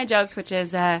did one of my jokes, which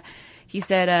is he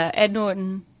said, Ed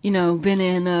Norton, been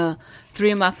in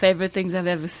 3 of my favorite things I've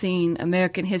ever seen: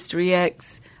 American History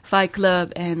X, Fight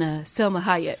Club and Selma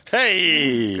Hayek.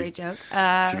 Hey! Great joke.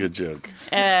 That's a good joke.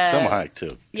 Selma Hayek,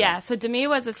 too. Yeah, so to me it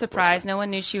was a surprise. No one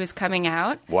knew she was coming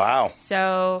out. Wow.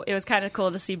 So it was kind of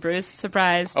cool to see Bruce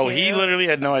surprised. Oh, too. he literally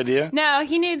had no idea? No,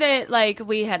 he knew that, like,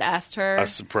 we had asked her. A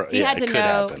surprise. He had to it could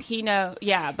know. happen.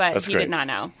 But That's he great. did not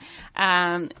know.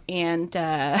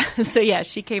 So, yeah,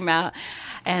 she came out.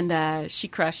 And she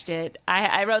crushed it.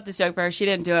 I wrote this joke for her. She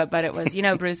didn't do it, but it was,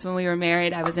 Bruce, when we were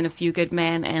married, I was in A Few Good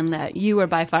Men, and you were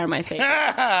by far my favorite.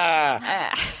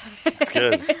 It's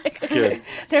good. It's good.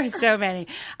 There were so many.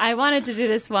 I wanted to do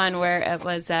this one where it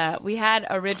was, we had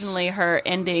originally her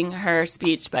ending her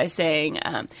speech by saying,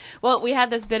 we had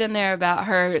this bit in there about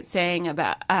her saying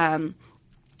about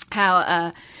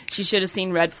how she should have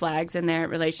seen red flags in their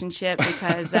relationship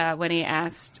because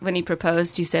when he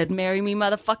proposed, he said, "Marry me,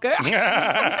 motherfucker,"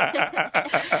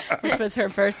 which was her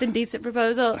first indecent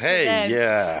proposal. Hey,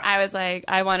 yeah. I was like,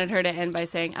 I wanted her to end by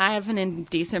saying, "I have an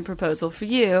indecent proposal for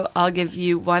you. I'll give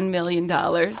you $1 million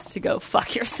to go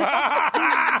fuck yourself."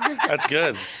 That's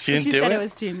good. She didn't She do said it? it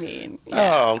was too mean.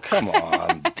 Yeah. Oh, come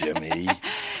on, Demi.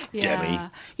 Demi.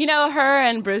 Her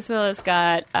and Bruce Willis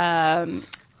got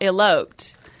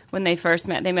eloped when they first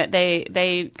met.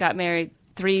 They got married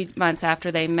 3 months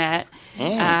after they met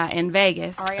in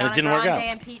Vegas. Ariana And it didn't work Grande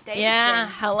out. and Pete Davidson. Yeah,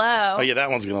 hello. Oh, yeah, that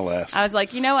one's going to last. I was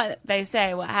like, you know what they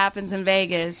say? What happens in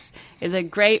Vegas is a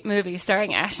great movie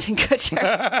starring Ashton Kutcher.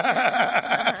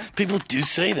 People do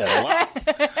say that a lot.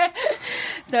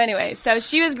 So anyway,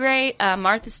 she was great.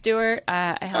 Martha Stewart,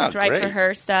 I helped write great. for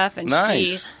her stuff, and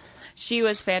Nice. She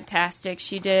was fantastic.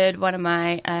 She did one of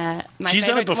my She's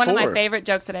done it one of my before. favorite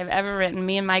jokes that I've ever written.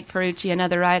 Me and Mike Ferrucci,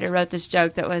 another writer, wrote this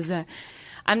joke that was,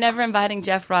 "I'm never inviting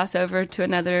Jeff Ross over to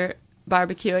another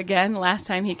barbecue again." Last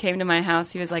time he came to my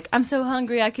house, he was like, "I'm so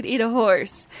hungry I could eat a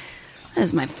horse." That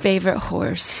is my favorite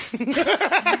horse. That's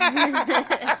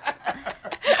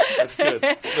good.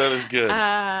 That is good.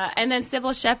 And then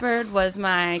Sybil Shepherd was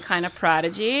my kind of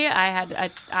prodigy. I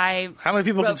How many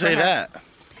people wrote can say for her.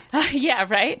 that? Yeah,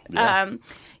 right.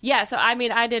 Yeah. So I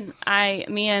mean,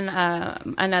 me and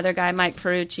another guy, Mike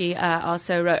Ferrucci,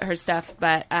 also wrote her stuff,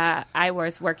 but I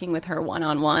was working with her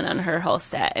one-on-one on her whole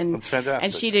set, and That's fantastic.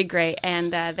 and she did great.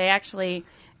 And they actually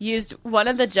used one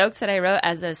of the jokes that I wrote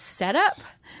as a setup.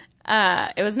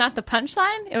 It was not the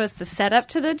punchline; it was the setup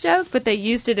to the joke, but they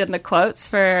used it in the quotes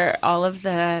for all of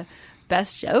the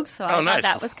best jokes. So I thought nice.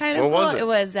 that was kind of What cool. was it? It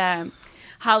was.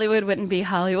 Hollywood wouldn't be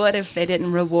Hollywood if they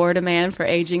didn't reward a man for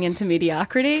aging into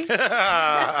mediocrity. It's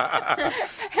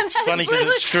funny because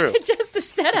it's true. Just a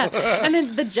setup. And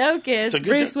then the joke is It's a good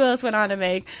Bruce joke. Willis went on to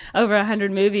make over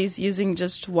 100 movies using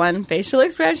just one facial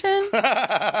expression.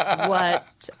 What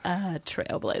a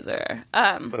trailblazer.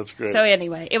 That's great. So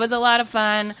anyway, it was a lot of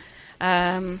fun.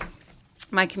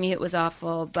 My commute was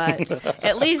awful, but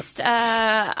at least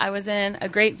I was in a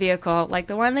great vehicle like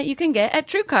the one that you can get at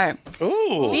TrueCar.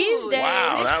 Ooh. These days-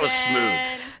 Wow, that was smooth.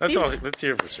 That's all. Let's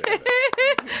hear it for sure.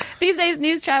 These days,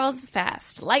 news travels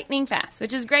fast, lightning fast,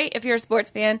 which is great if you're a sports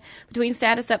fan. Between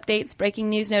status updates, breaking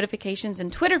news notifications,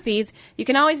 and Twitter feeds, you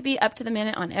can always be up to the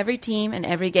minute on every team and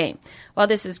every game. While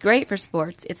this is great for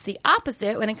sports, it's the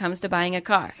opposite when it comes to buying a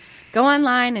car. Go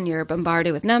online and you're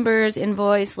bombarded with numbers,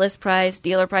 invoice, list price,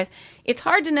 dealer price. It's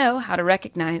hard to know how to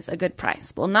recognize a good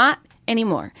price. Well, not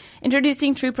anymore.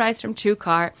 Introducing True Price from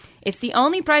TrueCar. It's the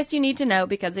only price you need to know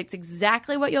because it's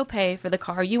exactly what you'll pay for the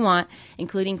car you want,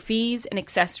 including fees and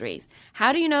accessories.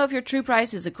 How do you know if your True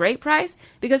Price is a great price?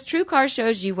 Because TrueCar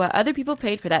shows you what other people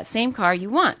paid for that same car you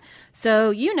want. So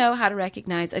you know how to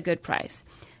recognize a good price.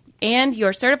 And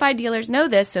your certified dealers know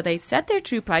this, so they set their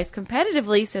true price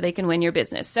competitively so they can win your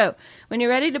business. So, when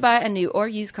you're ready to buy a new or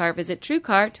used car, visit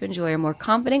TrueCar to enjoy a more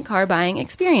confident car buying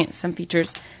experience. Some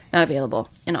features not available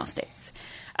in all states.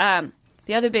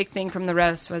 The other big thing from the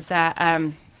roast was that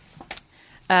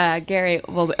Gary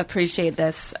will appreciate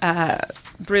this.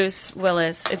 Bruce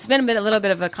Willis. It's been a little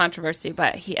bit of a controversy,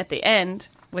 but he at the end,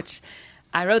 which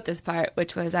I wrote this part,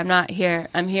 which was, I'm not here.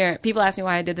 I'm here. People ask me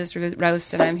why I did this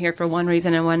roast, and I'm here for one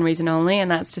reason and one reason only,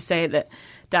 and that's to say that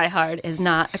Die Hard is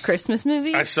not a Christmas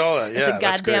movie. I saw that. Yeah, It's a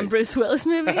goddamn Bruce Willis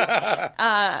movie.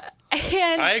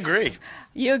 And I agree.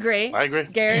 you agree? I agree.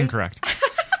 Gary? Incorrect.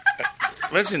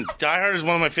 Listen, Die Hard is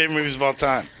one of my favorite movies of all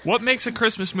time. What makes a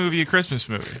Christmas movie a Christmas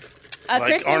movie? A Like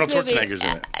Christmas Arnold movie, Schwarzenegger's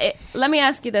in it. Let me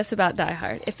ask you this about Die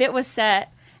Hard. If it was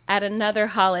set at another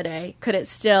holiday, could it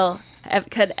still...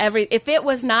 if it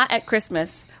was not at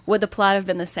Christmas, would the plot have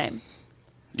been the same?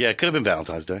 Yeah, it could have been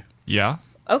Valentine's Day. Yeah.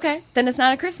 Okay, then it's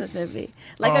not a Christmas movie.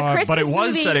 Like a Christmas but it was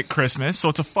movie, set at Christmas, so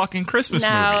it's a fucking Christmas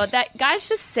no, movie. that guys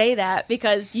just say that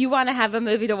because you want to have a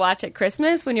movie to watch at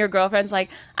Christmas when your girlfriend's like,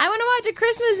 I want to watch a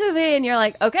Christmas movie, and you're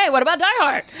like, okay, what about Die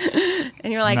Hard?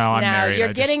 And you're like, No, I'm no, married. you're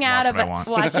I just getting out watch of what I want.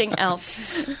 watching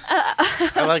Elf.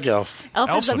 I like Elf. Elf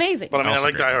Elf's is a- amazing. But I mean, I Elf's a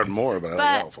like great Die Hard movie. more, but I But-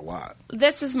 like Elf a lot.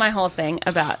 This is my whole thing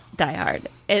about Die Hard.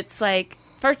 It's like,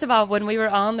 first of all, when we were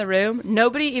all in the room,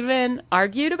 nobody even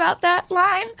argued about that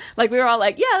line. Like, we were all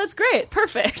like, yeah, that's great.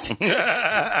 Perfect.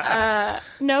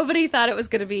 Nobody thought it was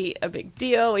going to be a big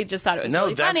deal. We just thought it was No,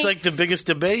 really that's funny. like the biggest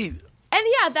debate. And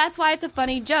yeah, that's why it's a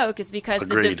funny joke, is because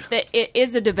Agreed. it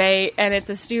is a debate, and it's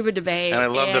a stupid debate. And I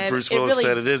love that Bruce Willis really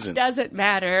said it isn't. Doesn't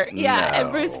matter. Yeah, No.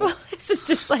 and Bruce Willis is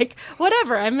just like,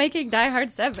 whatever, I'm making Die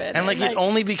Hard 7. And like it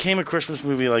only became a Christmas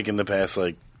movie like in the past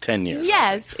like 10 years.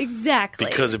 Yes, exactly.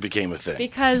 Because it became a thing.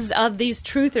 Because of these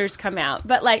truthers come out.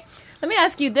 But, like, let me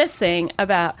ask you this thing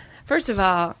about, first of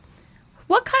all,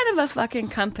 what kind of a fucking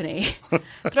company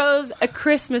throws a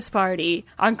Christmas party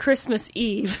on Christmas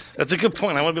Eve? That's a good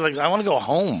point. I want to be like, I want to go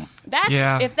home. That's,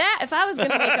 Yeah. if I was going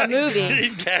to make a movie,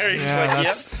 Gary's Yeah, like,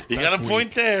 yep, that's- you got a that's point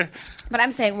weak. there. but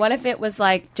I'm saying, what if it was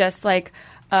like, just like,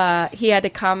 he had to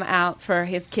come out for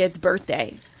his kid's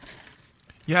birthday?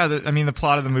 Yeah, the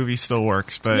plot of the movie still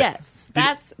works, but Yes.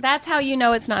 That's how you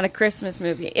know it's not a Christmas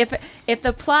movie. If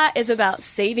the plot is about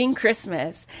saving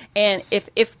Christmas, and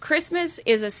if Christmas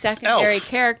is a secondary Elf.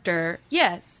 character,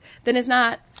 yes, then it's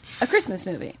not a Christmas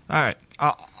movie. all right,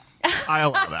 I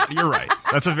allow that. You're right.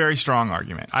 That's a very strong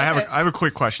argument. I have a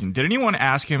quick question. Did anyone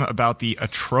ask him about the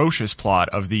atrocious plot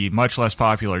of the much less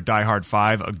popular Die Hard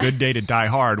 5, A Good Day to Die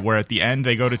Hard, where at the end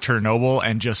they go to Chernobyl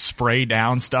and just spray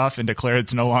down stuff and declare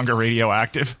it's no longer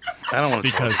radioactive? I don't want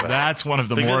to Because that's one of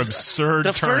the more Because absurd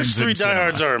the turns first three in Die cinema.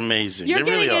 Hards are amazing. You're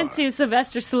they really getting are. into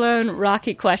Sylvester Stallone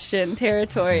Rocky question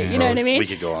territory. You know what I mean? We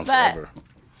could go on But,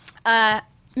 forever.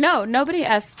 No, nobody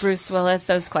asks Bruce Willis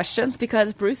those questions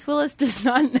because Bruce Willis does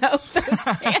not know those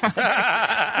answers.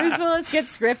 Bruce Willis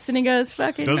gets scripts and he goes,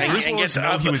 fucking Does yeah. Bruce Willis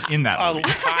know he was in that a movie?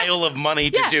 pile of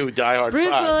money to Yeah. do Die Hard Bruce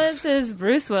 5. Willis is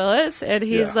Bruce Willis, and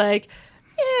he's Yeah. like,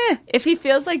 if he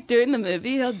feels like doing the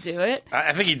movie, he'll do it.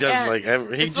 I think he does Yeah.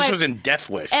 he It's just like was in Death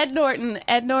Wish. Ed Norton,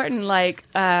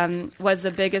 was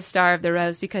the biggest star of the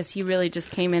Rose because he really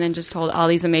just came in and just told all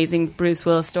these amazing Bruce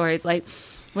Willis stories. Like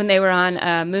when they were on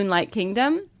Moonlight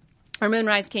Kingdom or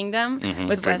Moonrise Kingdom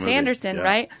with great Wes movie. Anderson, Yeah.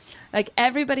 right? Like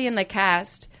everybody in the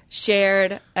cast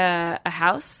shared a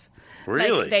house.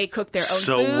 Really? Like, they cooked their own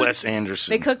so food. Wes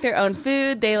Anderson. They cooked their own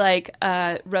food. They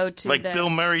rode to like the Bill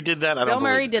Murray did that? I Bill don't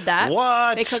Murray believe did that.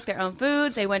 What? They cooked their own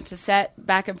food. They went to set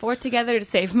back and forth together to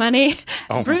save money.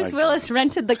 Oh my Bruce God. Willis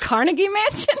rented the Carnegie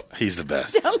Mansion He's the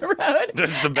best. down the road.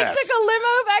 That's the best. And took a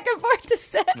limo back and forth to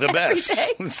set The every best.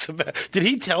 day. It's the best. Did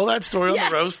he tell that story Yes. on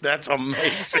the roast? That's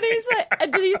amazing. And he's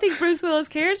like, do you think Bruce Willis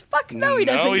cares? Fuck no, he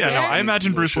No, doesn't he Yeah, care. no, I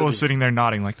imagine Bruce Willis sitting there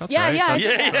nodding like, that's Yeah, right. yeah,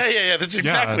 That's- yeah. That's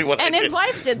exactly what And I his did.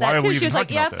 wife did Why that are too. we She even was like,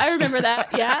 talking "Yep, about this?" I remember that.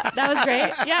 Yeah, that was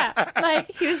great. Yeah,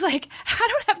 like he was like, I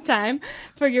don't have time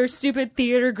for your stupid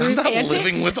theater group I'm not antics.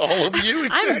 living with all of you.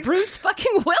 I'm Bruce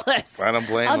fucking Willis. I don't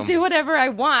blame I'll him. do whatever I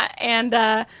want, and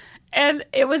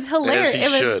it was hilarious. As he it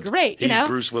was should. great. He's You know,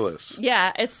 Bruce Willis.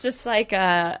 yeah, it's just like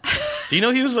Do you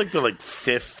know he was like the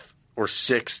fifth or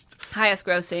sixth? highest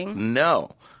grossing.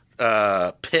 No.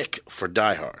 Pick for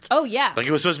Die Hard. Oh yeah, Like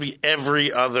it was supposed to be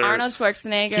every other. Arnold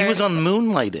Schwarzenegger. He was on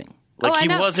Moonlighting. Like Oh, I he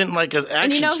know. wasn't like an action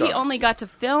and you know star. he only got to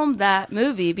film that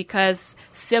movie because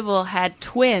Sybil had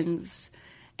twins,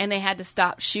 and they had to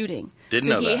stop shooting. Didn't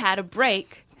so know he that. had a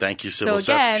break. Thank you, So Sybil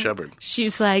again, Shepherd.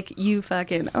 she's like, "You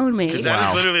fucking own me." That Wow.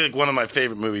 is literally like one of my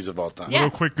favorite movies of all time. Yeah. Real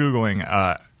quick Googling.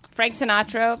 Frank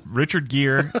Sinatra. Richard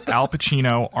Gere, Al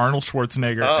Pacino, Arnold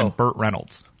Schwarzenegger, Oh. and Burt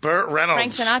Reynolds. Burt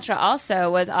Reynolds. Frank Sinatra also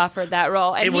was offered that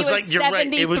role, and It was he like was you're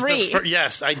 73. right. It was the first.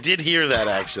 Yes, I did hear that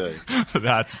actually.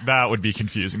 That would be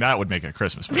confusing. That would make it a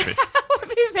Christmas movie. would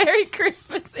be very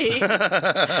Christmassy.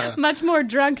 Much more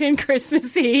drunken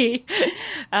Christmassy.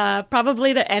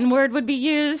 Probably the N-word would be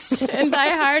used in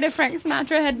Die Hard if Frank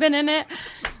Sinatra had been in it.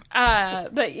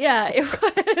 But yeah, it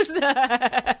was...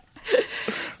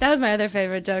 that was my other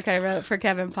favorite joke I wrote for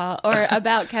Kevin Pollak, or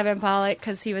about Kevin Pollak,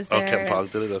 because he was Oh, there. Kevin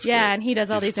Pollak did it? That's yeah, great. and he does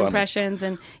all He's these funny. impressions,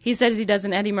 and he says he does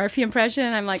an Eddie Murphy impression,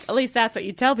 and I'm like, at least that's what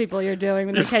you tell people you're doing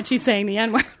when they catch you saying the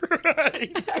N-word.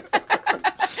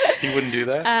 He wouldn't do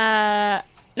that.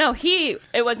 No,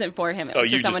 it wasn't for him. It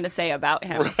was you for someone just- to say about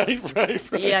him. right.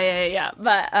 Yeah.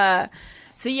 But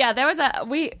so yeah, there was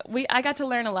I got to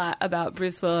learn a lot about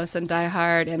Bruce Willis and Die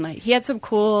Hard, and like he had some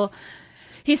cool.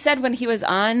 He said when he was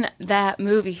on that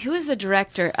movie, who was the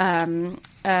director?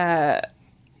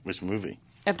 Which movie?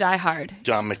 of Die Hard.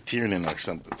 John McTiernan or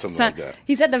something like that.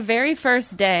 He said the very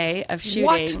first day of shooting.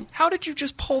 What? How did you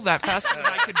just pull that faster than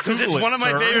I could Google Because it's it, one of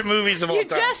my sir? favorite movies of all You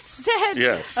time. just said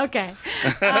Yes. Okay.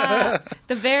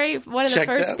 One of the Check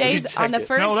first that. Will you days check on the it?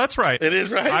 first. No, that's right. It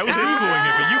is right. I was Googling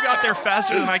it, but you got there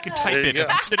faster than I could type There you it. go.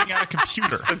 I'm sitting at a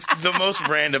computer. It's the most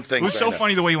random thing. It was so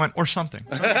funny the way you went, or something.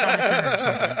 Or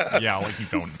something. Yeah, like you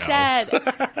don't know.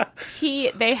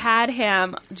 said they had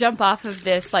him jump off of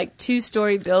this like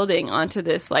 2-story building onto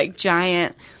this like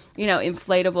giant,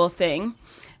 inflatable thing.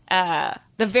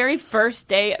 The very first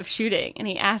day of shooting, and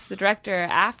he asked the director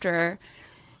after.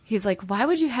 He's like, "Why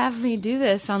would you have me do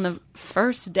this on the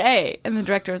first day?" And the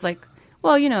director was like,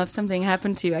 "Well, if something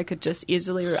happened to you, I could just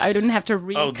easily. I didn't have to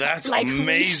Oh, that's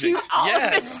amazing. reshoot all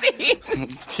Yeah. of the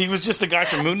scenes." He was just the guy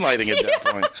from Moonlighting at that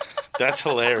point. That's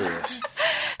hilarious.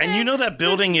 And that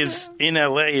building is in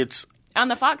L.A. It's On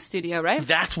the Fox studio, right?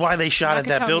 That's why they shot at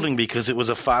that Nakatomi. building, because it was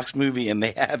a Fox movie and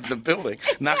they had the building.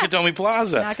 Nakatomi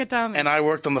Plaza. Nakatomi. And I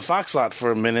worked on the Fox lot for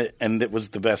a minute, and it was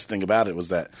the best thing about it was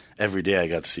that every day I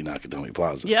got to see Nakatomi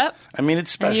Plaza. Yep. I mean,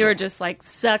 it's special. And you were just like,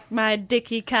 "Suck my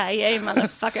dicky kaye,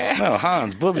 motherfucker." No,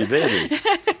 Hans, booby, baby.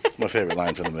 It's my favorite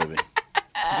line from the movie.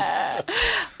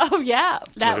 Oh, yeah.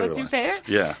 That favorite was your one. favorite?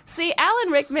 Yeah. See,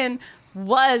 Alan Rickman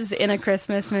was in a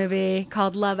Christmas movie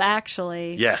called Love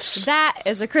Actually. Yes. That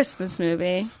is a Christmas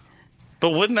movie.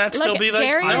 But wouldn't that still Look, be like...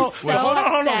 Gary No, is so hold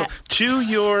on. upset. To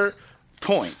your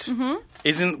point,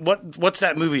 what's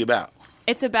that movie about?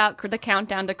 It's about the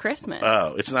countdown to Christmas.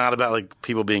 Oh, it's not about like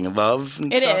people being in love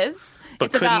and It stuff? is. But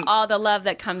It's about couldn't- all the love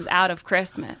that comes out of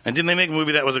Christmas. And didn't they make a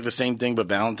movie that was like the same thing but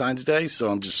Valentine's Day?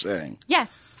 So I'm just saying.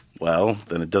 Yes. Well,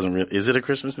 then it doesn't really... Is it a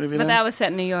Christmas movie But then? that was set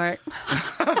in New York.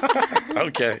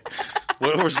 Okay.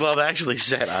 Where was Love actually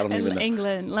set? I don't even In know.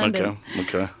 England, London.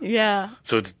 Okay. Yeah.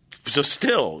 So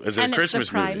still, is it And a Christmas it's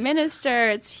the Prime movie? Minister.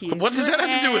 It's Hugh What does that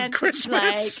have to do with Grant.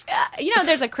 Christmas? Like,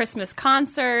 there's a Christmas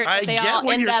concert. I they get all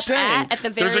what end you're up saying. at the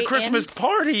very There's a Christmas end.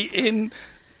 party in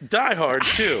Die Hard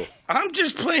too. I'm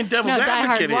just playing devil's No, Die Hard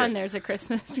advocate 1, here. there's a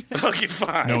Christmas. Okay,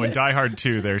 fine. No, in Die Hard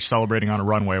 2, they're celebrating on a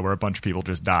runway where a bunch of people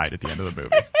just died at the end of the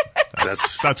movie.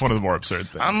 That's one of the more absurd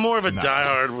things. I'm more of a in that Die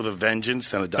film. Hard with a Vengeance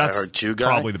than a Die That's Hard 2 guy.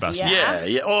 probably the best Yeah.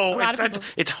 one. Yeah. Oh, A lot of that's, people-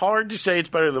 it's hard to say it's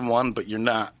better than one, but you're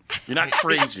not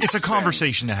crazy. It's a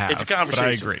conversation to have. It's a conversation. But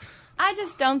I agree. I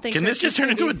just don't think Can this just turn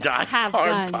into a movies Die have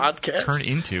Hard guns. podcast? Turn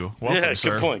into. Welcome, Yeah,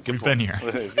 sir. good point. Good We've point. been here.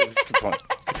 Good point.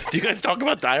 Do you guys talk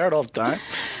about Die Hard all the time?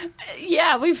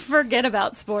 Yeah, we forget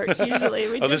about sports usually.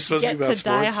 We Oh, this is just supposed to get be about to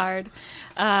Die sports?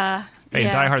 Hard. Hey, in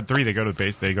Yeah. Die Hard 3, they go to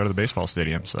the baseball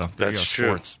stadium. So there you That's go, true.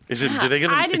 sports. Is it? Do they go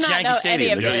to? I did It's not Yankee know Stadium. any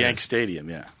They of go to this. Yankee Stadium.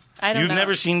 Yeah. I don't You've know.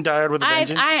 never seen Die Hard with a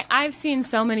Vengeance? I've seen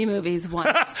so many movies once.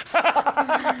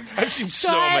 I've seen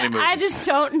so many movies. I just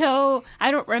don't know.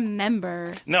 I don't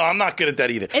remember. No, I'm not good at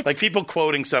that either. It's- Like people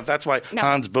quoting stuff. That's why No.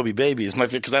 Hans Booby Baby is my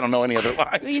favorite, because I don't know any other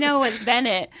lines. You know, with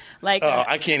Bennett, like Oh,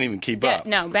 I can't even keep yeah, up.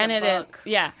 no, Bennett. book.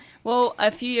 Yeah. Well, a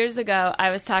few years ago,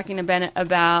 I was talking to Bennett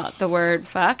about the word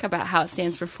 "fuck," about how it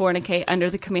stands for fornicate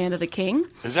under the command of the king.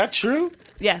 Is that true?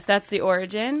 Yes, that's the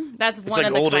origin. That's one like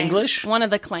of the Old claims. English? One of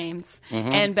the claims.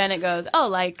 And Bennett goes, "Oh,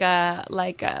 like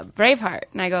Braveheart."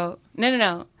 And I go,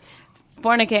 "No.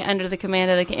 Fornicate under the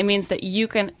command of the king. It means that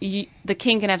the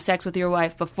king can have sex with your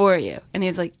wife before you." And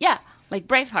he's like, "Yeah, like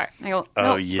Braveheart." And I go, "No,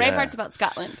 Oh, yeah. Braveheart's about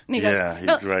Scotland." And he Yeah, goes,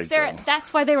 "No, he's right, Sarah, though.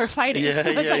 that's why they were fighting." Yeah,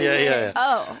 I was like, yeah.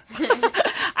 Oh,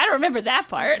 I don't remember that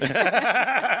part.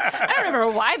 I don't remember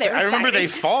why they were. I remember they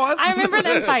fighting. fought. I remember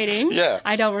them fighting. Yeah.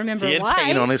 I don't remember He had why.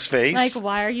 paint on his face. Like,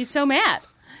 why are you so mad?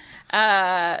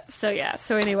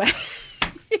 So anyway,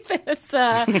 it's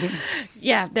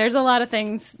yeah. There's a lot of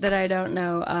things that I don't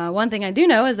know. One thing I do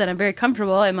know is that I'm very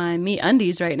comfortable in my Me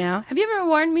Undies right now. Have you ever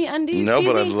worn Me Undies? No,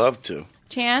 but Peasy? I'd love to.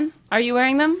 Chan, are you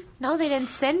wearing them? No, they didn't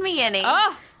send me any.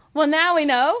 Oh, well now we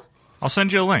know. I'll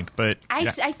send you a link, but I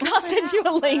yeah. think I'll I send you a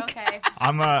have, but link. Okay.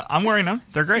 I'm wearing them.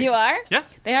 They're great. You are? Yeah.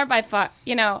 They are by far.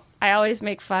 You know, I always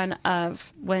make fun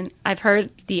of when I've heard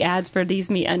the ads for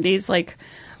these Me Undies, like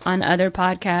on other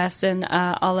podcasts and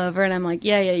all over, and I'm like,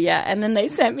 yeah. And then they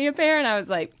sent me a pair, and I was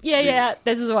like, yeah.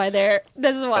 This is why they're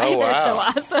so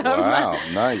awesome. Wow,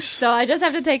 nice. So I just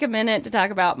have to take a minute to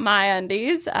talk about My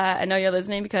Undies. I know you're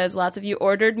listening because lots of you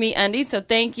ordered Me Undies, so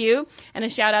thank you. And a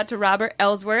shout out to Robert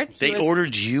Ellsworth. He They was-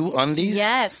 ordered you undies?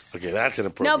 Yes. Okay, that's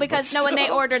inappropriate. No, because when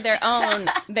they ordered their own,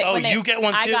 Oh, when they, you get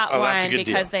one too? I got oh, one that's a good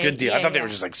because deal. they Good deal. Yeah, I thought they yeah. were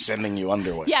just like sending you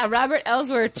underwear. Yeah, Robert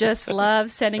Ellsworth just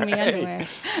loves sending me underwear.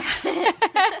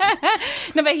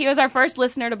 No, but he was our first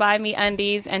listener to buy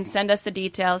MeUndies and send us the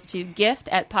details to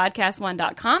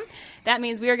gift@podcast1.com. That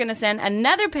means we are going to send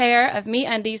another pair of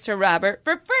MeUndies to Robert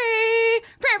for free.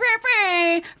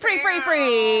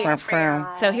 Free.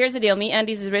 So here's the deal.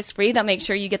 MeUndies is risk-free. They'll make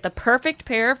sure you get the perfect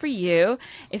pair for you.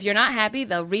 If you're not happy,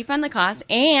 they'll refund the cost,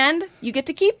 and you get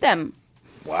to keep them.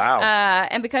 Wow.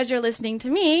 And because you're listening to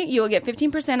me, you will get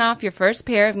 15% off your first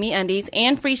pair of MeUndies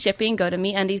and free shipping. Go to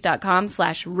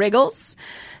MeUndies.com/Wriggles.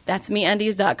 That's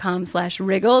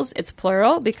MeUndies.com/Wriggles. It's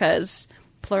plural because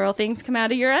plural things come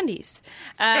out of your undies.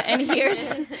 And here's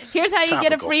how you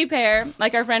get a free pair,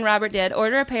 like our friend Robert did.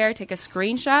 Order a pair, take a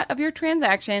screenshot of your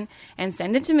transaction, and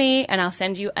send it to me, and I'll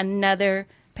send you another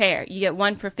pair. You get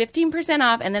one for 15%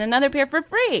 off, and then another pair for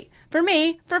free. For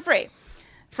me, for free.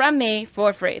 From me,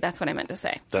 for free. That's what I meant to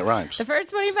say. That rhymes. The first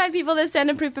 25 people that send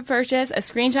a proof of purchase, a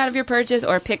screenshot of your purchase,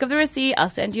 or a pic of the receipt, I'll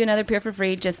send you another pair for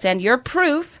free. Just send your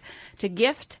proof to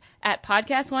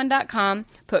gift@podcast1.com.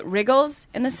 Put Wriggles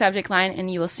in the subject line, and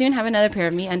you will soon have another pair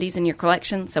of MeUndies in your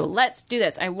collection. So let's do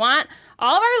this. I want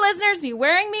all of our listeners to be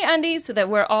wearing MeUndies so that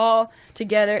we're all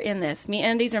together in this.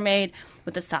 MeUndies are made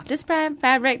with the softest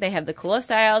fabric. They have the coolest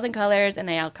styles and colors, and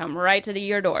they all come right to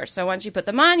your door. So once you put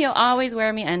them on, you'll always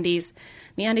wear MeUndies.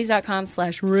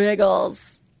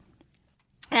 MeUndies.com/Wriggles.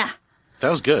 Yeah. That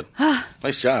was good.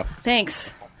 Nice job.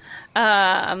 Thanks.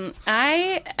 What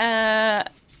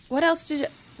else did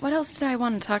I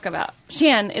want to talk about?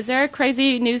 Shan, is there a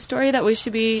crazy news story that we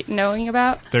should be knowing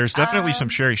about? There's definitely some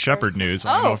Sherry Shepherd news.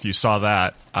 I don't know if you saw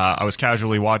that. I was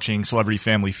casually watching Celebrity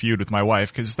Family Feud with my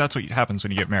wife, because that's what happens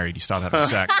when you get married. You stop having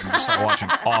sex and you start watching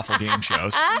awful game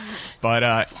shows.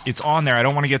 But it's on there. I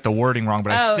don't want to get the wording wrong,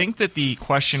 but I think that the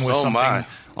question was something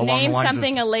along the Name lines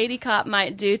something of, a lady cop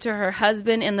might do to her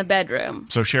husband in the bedroom.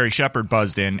 So Sherry Shepherd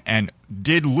buzzed in and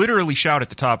did literally shout at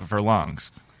the top of her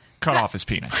lungs, cut off his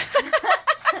penis.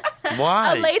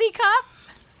 Why? A lady cop?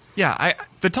 Yeah,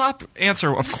 the top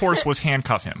answer, of course, was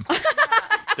handcuff him.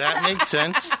 That makes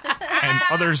sense. And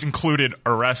others included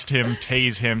arrest him,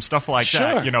 tase him, stuff like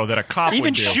that, that a cop Even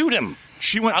would do. shoot him.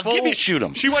 I'll give you shoot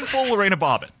him. She went full Lorena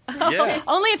Bobbitt. Yeah.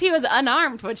 Only if he was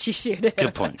unarmed would she shoot him.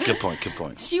 Good point.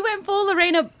 She went full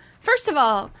Lorena. First of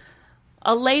all,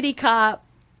 a lady cop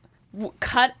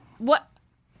cut what?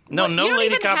 No, what, no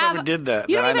lady cop ever did that.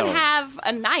 You that don't I know even of. have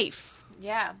a knife.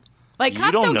 Yeah. Like, You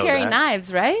cops don't don't know carry that.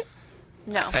 knives, right?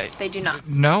 No, they do not.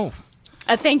 No.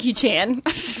 Thank you, Chan.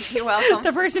 You're welcome.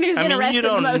 The person who's been arrested you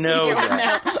don't the most know here will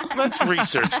that. know. Let's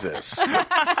research this.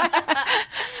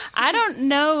 I don't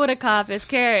know what a cop is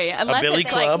carrying. Unless billy it's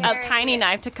club? like a tiny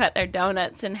knife to cut their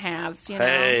donuts in halves, you know?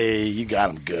 Hey, you got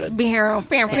him good.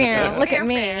 Look at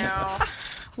me.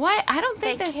 What? I don't They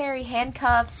think that... carry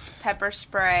handcuffs, pepper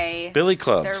spray, Billy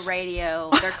clubs. their radio,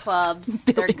 their clubs,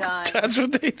 their guns. That's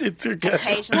what they did to get.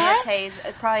 Occasionally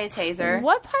probably a taser.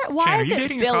 What part? Why Shan, are is you it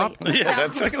dating a Billy? cop? Yeah,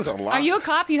 that's like a lot. Are you a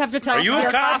cop? You have to tell us. you a you're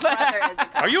cop? My brother is a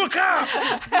cop. Are you a cop?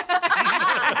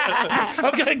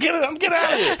 I'm gonna get it. I'm getting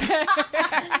out of here.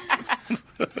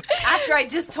 After I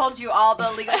just told you all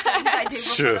the legal things I do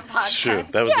before the podcast. It's true.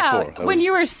 That was Yeah, before. That when was,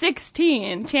 you were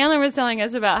 16, Chandler was telling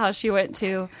us about how she went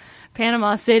to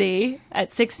Panama City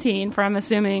at 16 for, I'm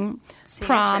assuming, Senior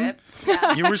prom. trip.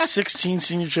 Yeah. you were 16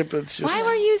 senior trip. It's just, Why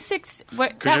were you six?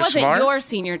 That you're wasn't smart? your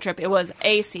senior trip. It was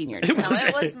a senior trip. No,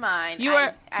 it was mine. You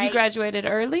I graduated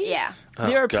early? Yeah.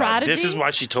 You're a God, prodigy? This is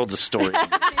why she told the story.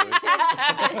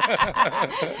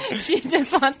 She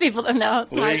just wants people to know how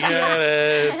smart We she is. got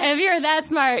it. If you're that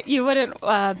smart, you wouldn't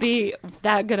be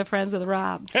that good of friends with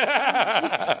Rob. Or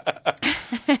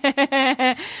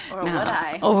would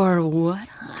I? Or would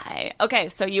I? Okay,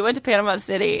 so you went to Panama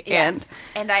City and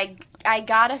And I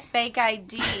got a fake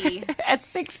ID at to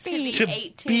 16. be 18.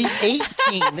 Be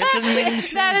 18. That doesn't make any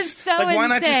sense. That is so Like, why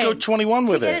not just go insane. 21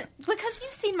 with it? Because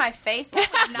you've seen my face. That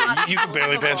would not You can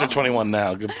barely pass for 21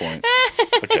 now. Good point.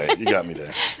 Okay, you got me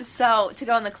there. So, to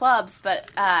go in the clubs, but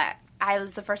I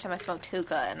was the first time I smoked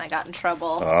hookah, and I got in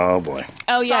trouble. Oh, boy.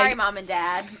 Oh, yeah. Sorry, Mom and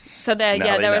Dad. So Now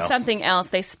there they was know. something else.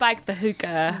 They spiked the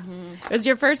hookah. It was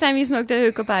your first time you smoked a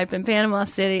hookah pipe in Panama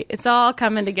City. It's all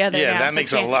coming together Yeah, now that for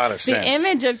makes a Chan. lot of sense. The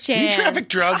image of Do you Chan. traffic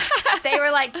drugs? They were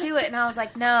like, do it, and I was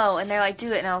like, no. And they're like,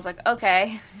 do it, and I was like,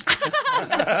 okay.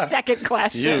 Second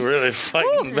question. You really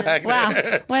fighting back Wow.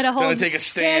 there. Way to hold Trying to take a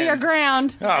stand your stand.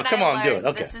 ground. Oh, And come I on, do it. learned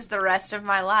Okay. This is the rest of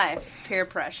my life. Peer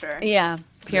pressure. Yeah,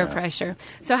 peer pressure.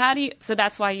 So so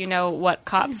that's why you know what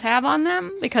cops have on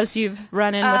them? Because you've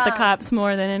run in with the cops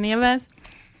more than any of us?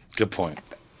 Good point.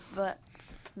 But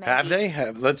maybe. Have they?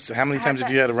 How many times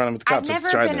have you had to run in with the cops? I've never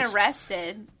Let's try been this.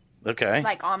 arrested, Okay.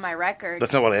 like on my record.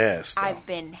 That's not what I asked. though. I've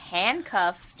been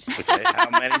handcuffed. Okay, how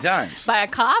many times? By a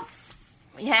cop?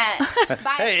 Yeah,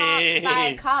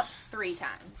 by a cop 3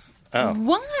 times. Oh.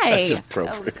 Why? That's Oh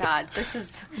appropriate. God, this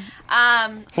is.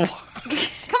 Come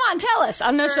on, tell us.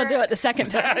 I know she'll do it the second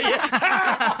time.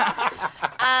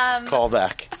 Call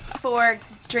back. For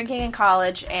drinking in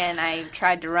college, and I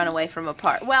tried to run away from a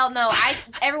party. Well, no,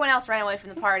 everyone else ran away from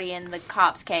the party, and the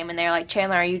cops came, and they were like,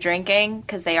 "Chandler, are you drinking?"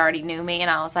 Because they already knew me, and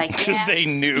I was like, Because "Yeah." they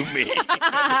knew me.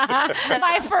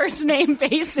 My first name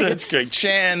basis. That's great.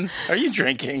 Chan, are you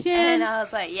drinking? And I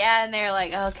was like, "Yeah," and they were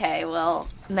like, "Okay, well,"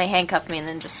 and they handcuffed me, and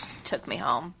then just took me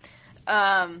home.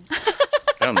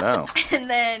 Oh, no. And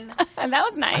then And that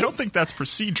was nice. I don't think that's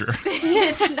procedure.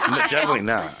 Definitely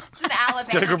not. it's an Alabama.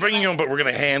 It's like, we're bringing you home, but we're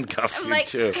going to handcuff I'm you, like,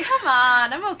 too. come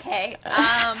on, I'm okay.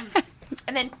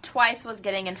 And then twice was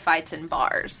getting in fights in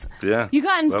bars. Yeah. You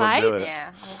got in That'll fights? do it. Yeah.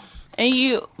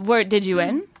 And did you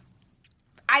win?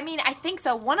 I mean, I think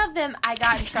so. One of them, I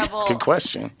got in trouble Good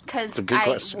question. because It's a good I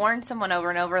question. warned someone over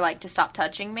and over, like, to stop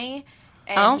touching me.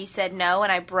 And Oh. he said no,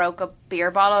 and I broke a beer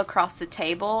bottle across the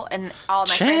table, and all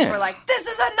my Chan. friends were like, "This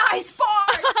is a nice bar!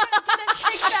 You're gonna get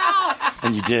us kicked out!"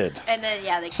 And you did. And then,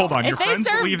 yeah, they Hold on, your If they friends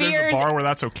serve believe there's a beers- bar where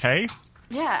that's okay?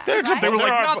 Yeah, They were right? like, There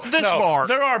not this bar.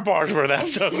 There are bars where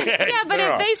that's okay. Yeah, but There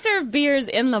if are. they serve beers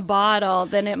in the bottle,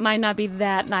 then it might not be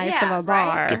that nice Yeah, of a right.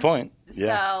 bar. Good point.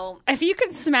 Yeah. So, If you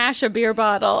can smash a beer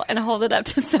bottle and hold it up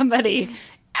to somebody,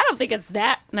 I don't think it's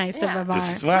that nice Yeah. of a bar.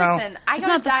 Well, listen, I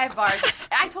go to dive bars.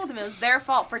 I told them it was their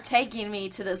fault for taking me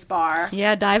to this bar.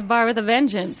 Yeah, dive bar with a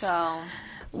vengeance. So,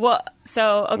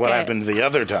 Okay. what happened the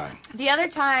other time? the other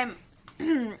time,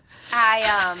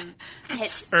 I hit.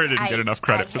 Sarah didn't get enough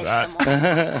credit for hit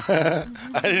that. someone.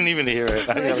 I didn't even hear it.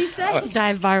 What did you say?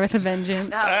 Dive bar with a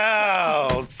vengeance.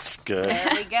 Oh, it's good. There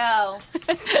we go.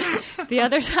 The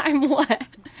other time, what?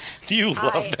 Do you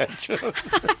love I- that joke?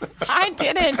 I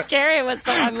didn't. Gary was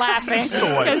the one laughing.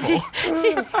 Delightful.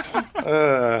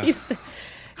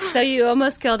 So you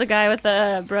almost killed a guy with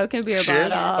a broken beer Shit.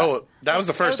 bottle. Oh, that was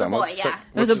the first It was time. a boy, What's yeah.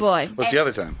 It was a boy. What's the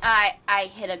other time? I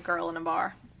hit a girl in a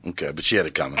bar, Okay, but she had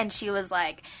it coming. and she was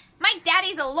like, "My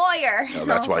daddy's a lawyer." Oh,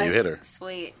 that's why you hit her.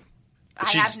 Sweet.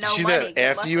 She- I have no she money. did Good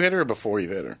after luck you with- hit her or before you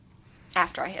hit her?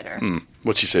 After I hit her.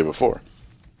 What'd she say before?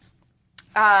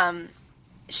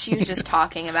 She was just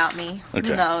talking about me.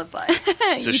 Okay. And I was like,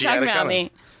 You she talking had it about coming.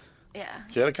 me. yeah.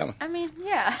 She had it coming. I mean,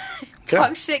 yeah. Okay.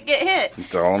 Talk shit, get hit.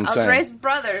 That's all I'm I was saying. raised with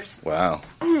brothers, Wow.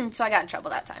 so I got in trouble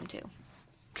that time too.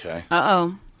 Okay.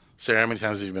 Uh-oh. Sarah, how many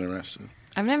times have you been arrested?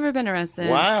 I've never been arrested.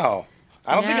 Wow.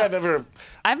 I don't think Yeah. I've ever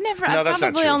I've never. No, I've that's not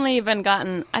probably true. only even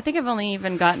gotten. I think I've only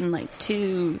even gotten like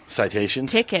 2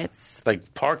 citations. tickets.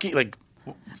 Like parking, like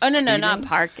Oh no, Speeding? not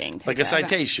parking. Like a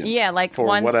citation Yeah, like for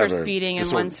one's whatever. for speeding and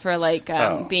Disorder. one's for like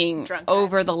Oh. being Drunk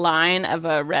over the line of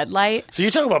a red light. So you're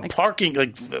talking about parking,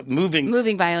 like moving.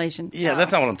 Moving violations. Yeah,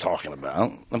 that's not what I'm talking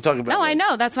about. I'm talking about. No, I like,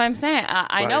 know. That's what I'm saying.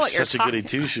 I wow, know what you're such a talking. goody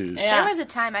two shoes. Yeah. There was a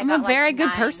time I'm got a very like good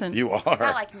 9 person. You I got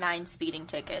are. like 9 speeding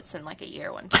tickets in like a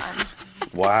year one time.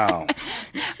 Wow.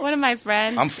 One of my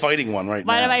friends. I'm fighting one right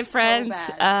now. One of my friends,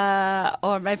 bad.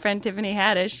 or my friend Tiffany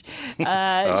Haddish,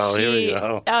 Oh, she, here we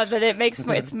go. Oh, but it makes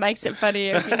it funny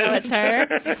if you know it's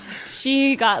her.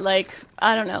 She got like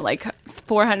I don't know, like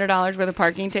 $400 worth of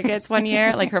parking tickets one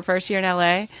year, like her first year in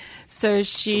LA. So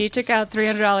she took out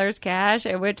 $300 cash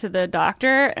and went to the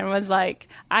doctor and was like,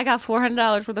 "I got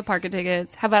 $400 worth of parking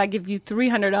tickets. How about I give you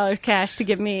 $300 cash to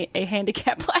give me a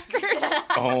handicap placard?"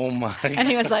 Oh my. And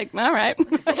he was like, "All right."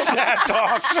 That's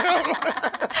awesome.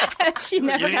 She You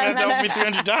never didn't even got have to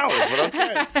offer me $300,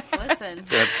 but okay. Listen,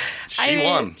 She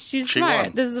won. She's she smart.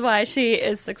 won. This is why she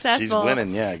is successful. She's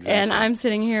winning, yeah, exactly. And I'm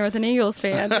sitting here with an Eagles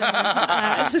fan.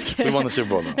 Just We kidding. won the Super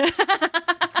Bowl though.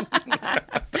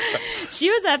 She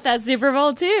was at that Super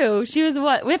Bowl too. She was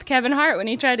with Kevin Hart when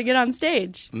he tried to get on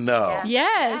stage. No. Yeah.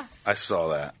 Yes. I saw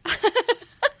that.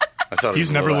 I thought he He's was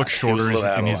a never little looked out- he was a shorter little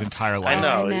out in of his line. entire I life.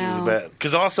 know, I he was know. bad.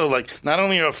 Because also, like, not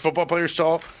only are a football players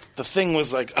tall, the thing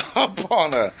was like up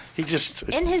on a. He just.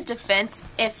 in his defense,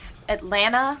 if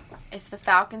the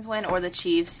Falcons win or the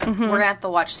Chiefs, Mm-hmm. we're gonna have to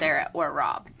watch Sarah or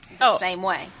Rob the Oh. same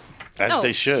way. As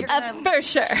they should. For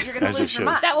sure. You're gonna As they lose your should.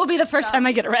 mind. That will be the first time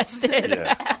I get arrested.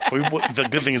 Yeah. The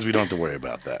good thing is we don't have to worry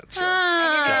about that. So.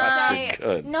 Ah. Gotcha, Say,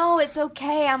 good. no, it's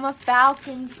okay. I'm a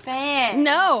Falcons fan.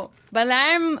 No, but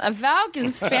I'm a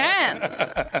Falcons fan.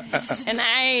 And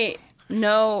I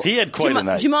know He had quite a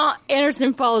night. Jamal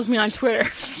Anderson follows me on Twitter.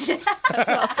 That's what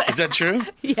I'll say. Is that true?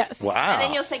 Yes. Wow. And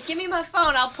then you'll say, "Give me my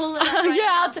phone. I'll pull it up." Right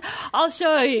Yeah, now. I'll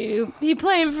show you. He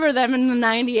played for them in the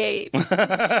 '98.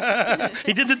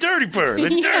 He did the dirty bird. The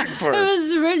dirty It bird.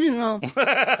 was original.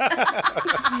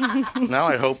 Now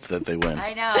I hope that they win.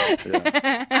 I know.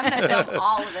 Yeah. I'm going to film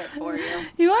all of it for you.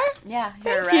 You are? Yeah,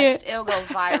 your Thank you. arrest. It'll go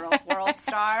viral. World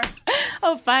star.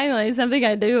 Oh, finally, something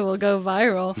I do will go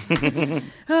viral.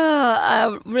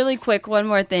 Really quick, one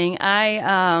more thing.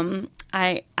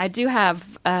 I do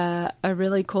have a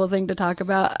really cool thing to talk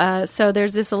about. So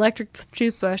there's this electric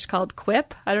toothbrush called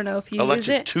Quip. I don't know if you use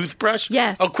Electric it. toothbrush?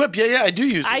 Yes. Oh, Quip. Yeah, I do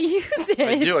use it. I use it.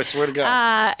 I do. I swear to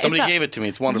God. Somebody it's gave it to me.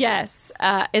 It's wonderful. Yes,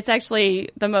 it's actually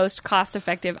the most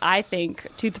cost-effective, I think,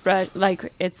 toothbrush.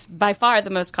 Like, it's by far the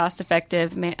most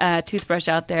cost-effective toothbrush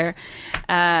out there.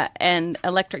 And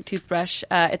electric toothbrush,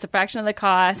 it's a fraction of the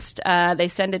cost. They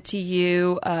send it to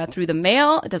you through the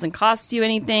mail. It doesn't cost you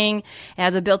anything. It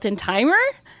has a built-in timer.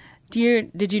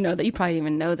 Did you know that? You probably didn't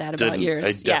even know that about Didn't. yours.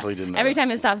 I definitely didn't know Every that. time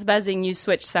it stops buzzing, you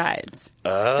switch sides.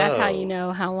 Oh. That's how you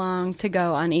know how long to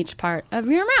go on each part of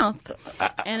your mouth.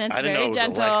 And it's I didn't know very it was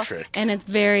gentle, electric. and it's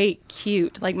very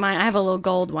cute. Like mine, I have a little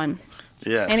gold one.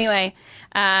 Yes. Anyway,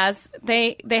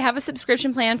 they have a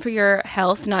subscription plan for your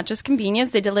health, not just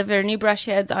convenience. They deliver new brush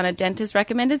heads on a dentist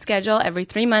recommended schedule every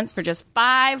 3 months for just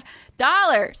 $5,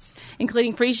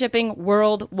 including free shipping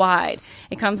worldwide.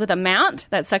 It comes with a mount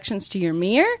that suctions to your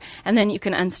mirror, and then you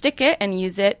can unstick it and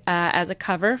use it as a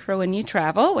cover for when you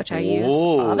travel, which I use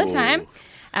all the time.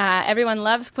 Everyone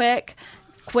loves Quip.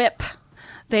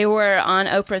 They were on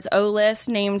Oprah's O List,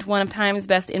 named one of Time's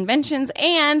best inventions,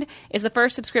 and is the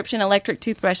first subscription electric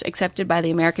toothbrush accepted by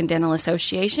the American Dental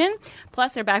Association.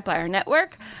 Plus, they're backed by our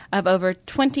network of over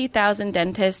 20,000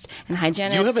 dentists and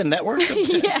hygienists. You have a network?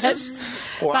 Yes.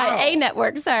 Wow. By a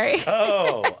network, sorry.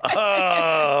 Oh.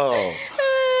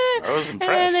 I was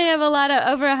impressed. And they have a lot of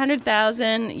over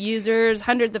 100,000 users,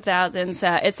 hundreds of thousands.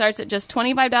 It starts at just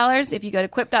 $25. If you go to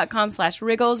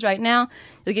quip.com/wriggles right now,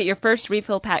 you'll get your first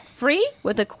refill pack free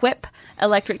with a Quip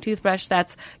electric toothbrush.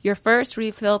 That's your first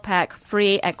refill pack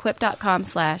free at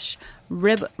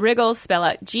quip.com/wriggles. Spell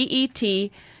out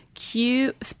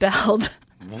GETQ spelled.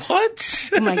 What?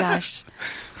 Oh my gosh.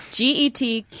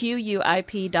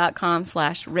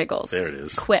 GETQUIP.com/wriggles. There it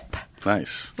is. Quip.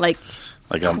 Nice. Like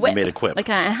I Quip. made a quip. Like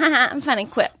I'm funny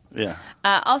Quip. Yeah.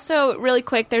 Also, really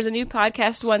quick, there's a new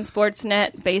podcast, One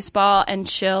Sportsnet, Baseball and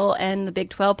Chill, and the Big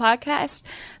 12 podcast.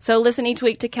 So listen each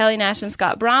week to Kelly Nash and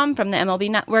Scott Braum from the MLB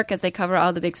Network as they cover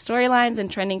all the big storylines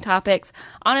and trending topics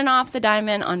on and off the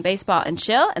diamond on Baseball and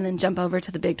Chill, and then jump over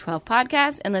to the Big 12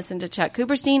 podcast and listen to Chuck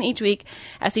Cooperstein each week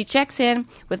as he checks in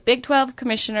with Big 12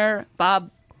 Commissioner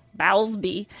Bob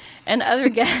Bowlesby and other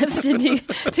guests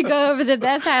to go over the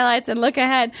best highlights and look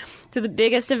ahead to the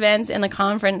biggest events in the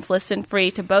conference. Listen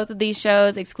free to both of these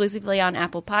shows exclusively on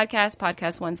Apple Podcasts,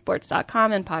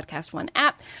 PodcastOneSports.com, and Podcast One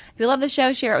app. If you love the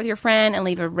show, share it with your friend and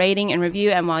leave a rating and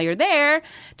review. And while you're there,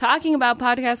 talking about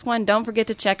Podcast One, don't forget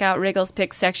to check out Wriggles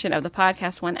Picks section of the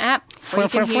Podcast One app, where you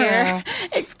can hear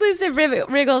exclusive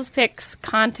Wriggles Picks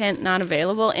content not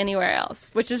available anywhere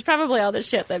else, which is probably all the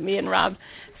shit that me and Rob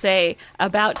say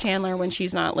about Chandler when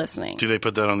she's not listening. Do they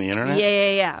put that on the internet?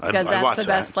 Yeah. Because I that's watch the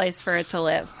best that. place for it to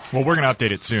live. Well, we're going to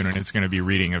update it soon, and it's going to be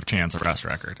reading of Chan's arrest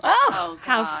record. Oh,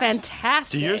 how God.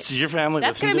 fantastic. Does your family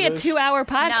That's listen going to be to a this? 2-hour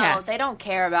podcast. No, they don't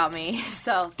care about me.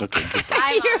 So, Okay.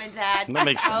 hi, Mom and Dad. That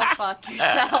makes Go sense. fuck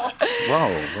yourself.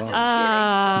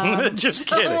 Whoa. Just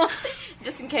kidding.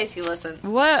 Just in case you listen.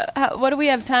 What do we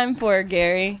have time for,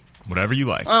 Gary? Whatever you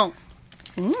like. Oh,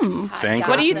 Thank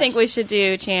what do you Gosh. think we should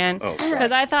do, Chan? Oh, sorry.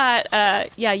 Because I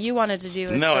thought, you wanted to do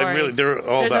a No, story. they're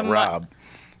all There's a about Rob.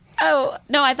 Oh,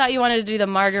 no, I thought you wanted to do the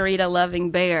margarita-loving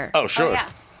bear. Oh, sure. Oh, yeah.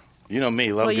 You know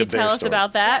me, love Will a you good bear tell us story.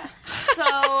 about that? So,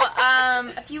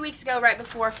 a few weeks ago, right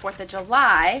before 4th of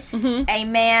July, Mm-hmm. a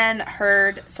man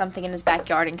heard something in his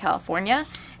backyard in California.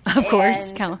 Of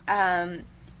course. And,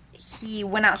 he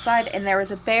went outside, and there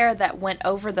was a bear that went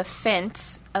over the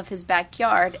fence of his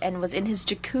backyard and was in his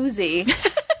jacuzzi.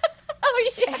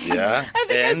 Oh, yeah. Yeah. I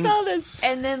think and I saw this.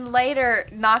 And then later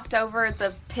knocked over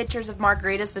the pitchers of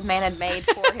margaritas the man had made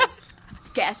for his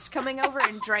guests coming over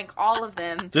and drank all of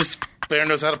them. this bear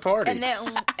knows how to party. And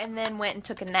then went and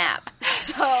took a nap.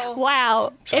 So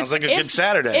Wow. Sounds like a good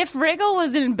Saturday. If Wriggle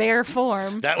was in bear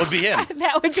form, That would be him.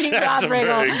 that would be That's Rob a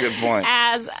Wriggle very good point.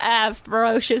 as a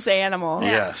ferocious animal.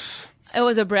 Yes. It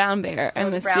was a brown bear, I'm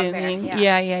was a brown bear, assuming.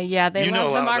 yeah. Yeah. They You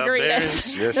know love a the lot about margaritas.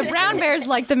 bears. Yes, The you brown do. bears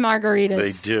like the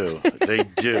margaritas. They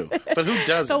do. But who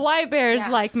doesn't? The white bears Yeah.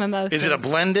 like mimosas. Is it a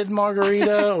blended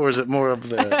margarita or is it more of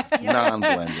the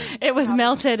non-blended? It was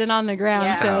melted and on the ground,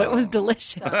 Yeah. so it was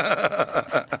delicious.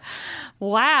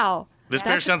 Wow. This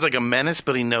bear sounds like a menace,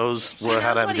 but he knows he how knows to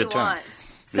have a what he good time. wants.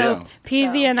 So Yeah.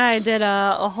 Peasy and I did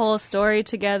a whole story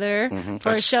together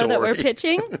for A a show that we're story.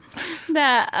 pitching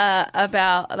that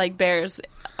about like bears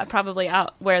probably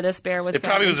out where this bear was. It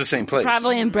probably was the same place.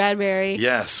 Probably in Bradbury.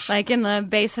 Yes. Like in the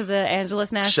base of the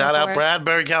Angeles National Shout out Forest.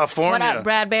 Bradbury, California. What up,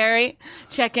 Bradbury?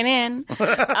 Checking in. Is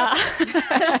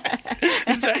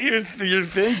that your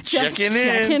thing? Just Checking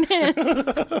in.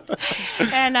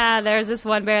 And there's this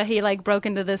one bear. He like broke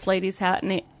into this lady's house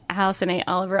and ate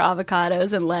all of her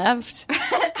avocados and left.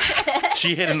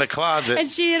 She hid in the closet. And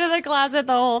she hid in the closet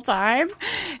the whole time.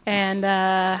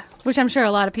 And which I'm sure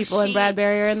a lot of people in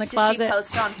Bradbury are in the closet. Did she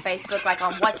post it on Facebook, like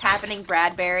on What's Happening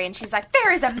Bradbury? And she's like,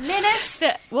 there is a menace.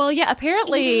 Well, yeah,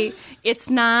 apparently it's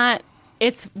not.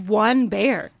 It's one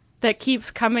bear that keeps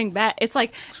coming back. It's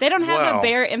like they don't have a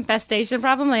bear infestation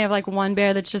problem. They have like one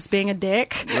bear that's just being a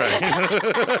dick. Right.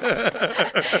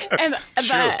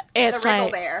 But it's The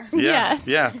Wriggle Bear. Yes.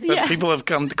 Yeah. People have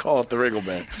come to call it the Wriggle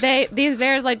Bear. These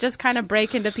bears like just kind of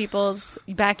break into people's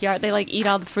backyard. They like eat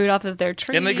all the fruit off of their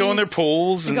trees. And they go in their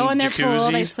pools and go in their jacuzzis.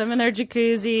 pool. They swim in their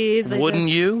jacuzzis. Wouldn't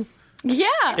you? Yeah.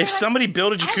 If somebody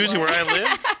built a jacuzzi where I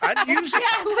live, I'd use it. Yeah,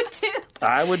 I would too.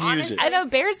 I would use it. I know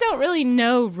bears don't really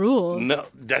know rules. No,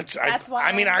 that's why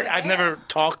I mean, I've never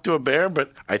talked to a bear,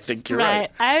 but I think you're right.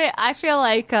 I feel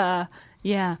like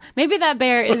yeah, maybe that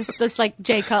bear is just like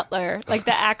Jay Cutler, like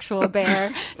the actual bear,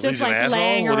 just He's an like asshole?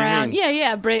 laying What do you around. mean?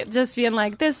 Yeah, just being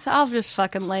like this. I'll just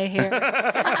fucking lay here and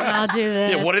I'll do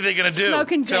this. Yeah, what are they gonna do?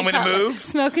 Smoking Tell Jay me to Cutler, move?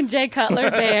 Smoking Jay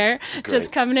Cutler bear,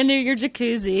 just coming into your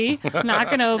jacuzzi,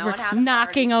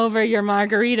 knocking over your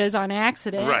margaritas on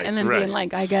accident, Right, and then right. being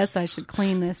like, I guess I should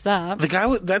clean this up. The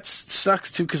guy that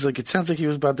sucks too, because like it sounds like he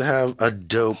was about to have a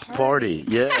dope party.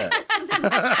 Yeah.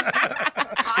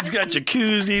 He's got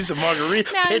jacuzzis, some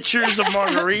margaritas, pictures of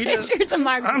margaritas. Pictures of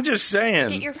margaritas. I'm just saying.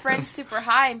 Get your friends super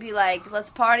high and be like, let's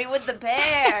party with the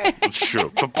bear. It's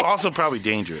true, but also probably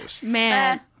dangerous.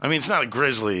 Man, I mean, it's not a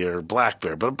grizzly or a black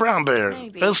bear, but a brown bear,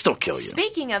 Maybe. they'll still kill you.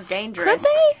 Speaking of dangerous. could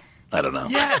they? I don't know.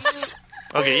 Yes.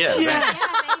 Okay, yeah. Yes.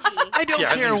 Maybe. I don't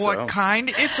Yeah, I care think what so. kind.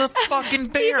 It's a fucking He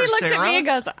bear, looks Sarah. at me and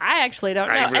goes, I actually don't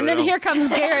know. I really and then don't. here comes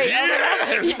Gary.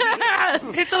 Yes.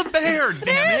 Yes. It's a bear, damn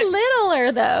They're it.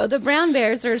 littler, though. The brown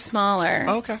bears are smaller.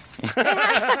 Okay.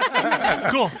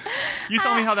 Cool. You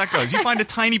tell me how that goes. You find a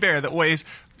tiny bear that weighs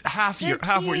half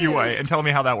what you weigh, and tell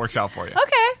me how that works out for you.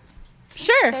 Okay.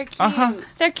 Sure. They're cute.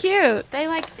 They're cute. They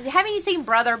like. Haven't you seen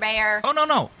Brother Bear? Oh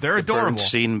no, they're adorable.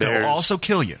 Bernstein bears. They'll also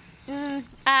kill you. So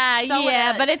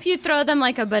Yeah, it but is. if you throw them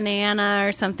like a banana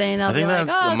or something, they'll I think be like,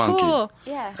 that's oh, a monkey. cool.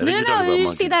 Yeah. I think you're talking about Did you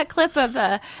monkey. see that clip of,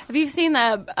 have you seen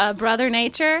the Brother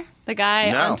Nature? The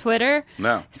guy No. on Twitter?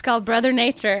 No. It's called Brother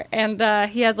Nature, and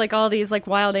he has like all these like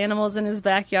wild animals in his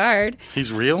backyard.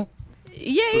 He's real?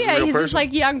 Yeah, This is a real he's this person?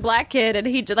 like young black kid, and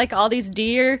he like all these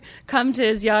deer come to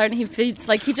his yard, and he feeds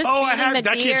like he just Oh, I feeding heard- the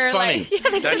that deer. kid's funny. Like, yeah,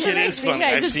 the That kid's kid is amazing. funny. Yeah,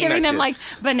 he's I've just seen giving that him kid. like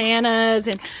bananas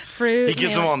and fruit. He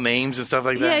gives and them all names and stuff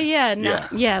like that?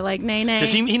 yeah, like Nene.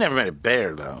 Because he never met a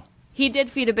bear, though. He did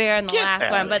feed a bear in the Get last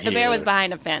outta one, but the bear was here.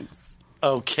 behind a fence,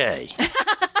 Okay.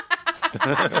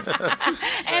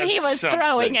 and he was something.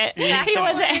 throwing it. Yeah, He come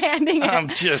wasn't handing it. I'm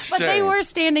just But saying. they were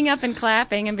standing up and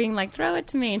clapping and being like, "Throw it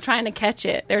to me," and trying to catch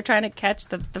it. They were trying to catch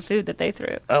the food that they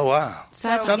threw. Oh, wow.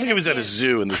 That's- Sounds like it was at a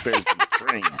zoo and this bear's been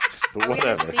trained. But We're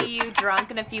gonna whatever. see you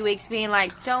drunk in a few weeks, being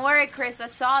like, "Don't worry, Chris. I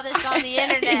saw this on the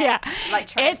internet." Yeah. Like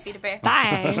trying It's to feed a bear.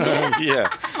 fine. Yeah.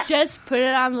 Just put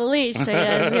it on the leash so he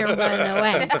doesn't hear running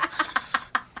away.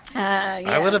 I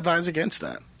Yeah. would advise against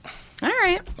that. All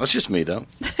right. That's just me, though.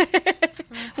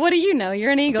 What do you know?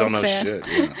 You're an Eagles Don't know fan. shit.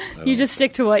 Yeah, I You don't- just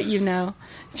stick to what you know.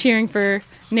 Cheering for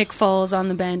Nick Foles on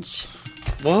the bench.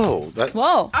 Whoa. Whoa.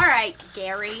 All right,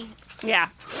 Gary. Yeah.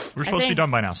 We're supposed to be done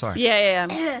by now. Sorry.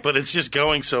 Yeah. But it's just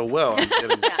going so well. I'm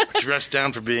getting dressed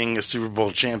down for being a Super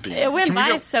Bowl champion. It went Can we by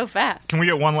go- so fast. Can we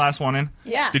get one last one in?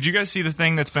 Yeah. Did you guys see the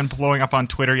thing that's been blowing up on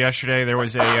Twitter yesterday? There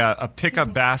was a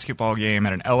pickup basketball game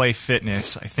at an LA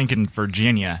Fitness, I think in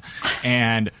Virginia,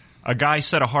 and a guy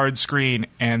set a hard screen,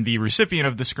 and the recipient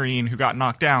of the screen who got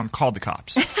knocked down called the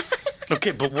cops.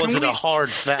 Okay, but was it a hard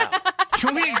foul?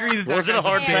 Can we agree that Was it a guy's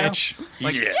hard foul? bitch?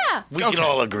 Yeah. We can Okay.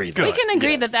 all agree. Good. We can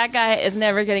agree Yes. that guy is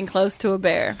never getting close to a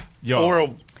bear. Yo. Or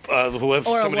whoever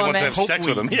Or a somebody wants to have woman. sex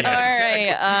with him. Hopefully.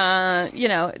 Yeah, Or,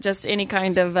 exactly. just any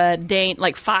kind of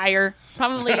like fire.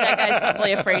 Probably that guy's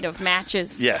probably afraid of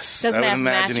matches. Yes, I Doesn't would have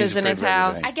imagine matches he's in his afraid of house.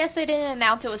 everything. I guess they didn't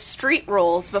announce it was street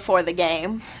rules before the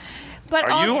game. But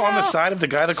Are you also, on the side of the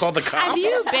guy that called the cops? Have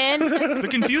you been? The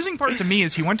confusing part to me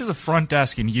is he went to the front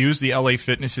desk and used the LA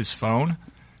Fitness's phone.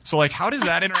 So, like, how does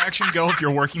that interaction go if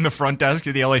you're working the front desk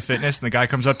at the LA Fitness and the guy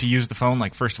comes up to use the phone?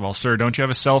 Like, first of all, sir, don't you have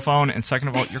a cell phone? And second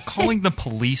of all, you're calling the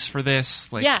police for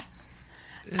this? Like, Yeah.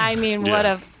 I mean, what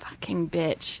Yeah. a fucking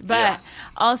bitch. But Yeah.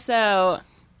 also,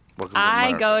 Welcome to I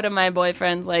America. go to my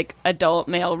boyfriend's like adult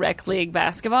male rec league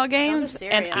basketball games,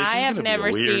 serious. and This I is have gonna be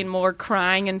never weird. seen more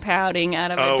crying and pouting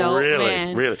out of Oh, adult really?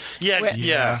 men. Really? Yeah, Where-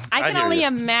 yeah. I can hear only you.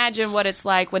 imagine what it's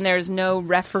like when there's no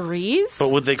referees. But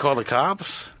would they call the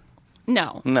cops?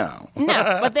 No, No.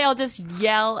 but they'll just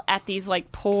yell at these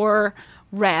like poor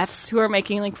refs who are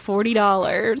making like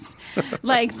 $40.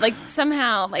 like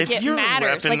somehow like If it you're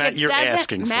matters. repping Like that, it you're doesn't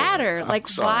asking for matter. it. I'm Like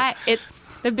sorry. why it.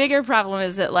 The bigger problem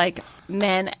is that like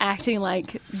men acting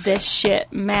like this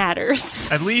shit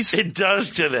matters. At least It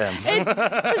does to them.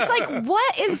 It's like,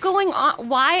 what is going on?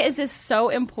 Why is this so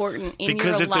important in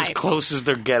Because your it's life? as close as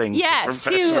they're getting Yeah,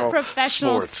 to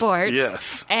professional sports.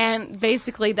 Yes. And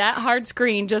basically, that hard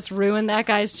screen just ruined that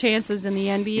guy's chances in the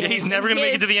NBA. Yeah, he's never going to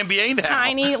make it to the NBA now.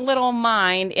 Tiny little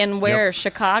mind in where?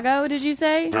 Chicago, did you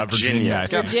say? Virginia, I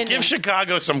think. Virginia. Give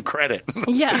Chicago some credit.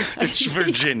 Yeah. It's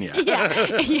Virginia.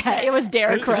 yeah, it was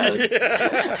Derrick Rose.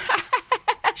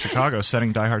 Chicago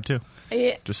setting Die Hard too.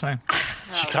 Yeah. Just saying.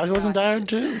 Chicago wasn't Die Hard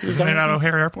too? Isn't it at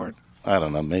O'Hare Airport? I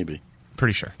don't know, maybe.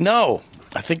 Pretty sure. No,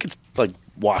 I think it's like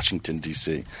Washington,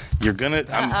 D.C. You're going to...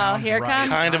 Oh, here it right. comes.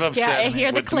 kind of Yeah, I obsessed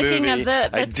hear the with the clicking movie. of the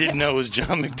I did know it was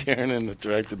John McTiernan that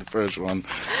directed the first one.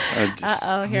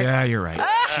 Oh, here. Yeah, you're right.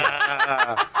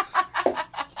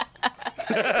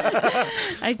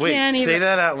 I Wait, can't even. say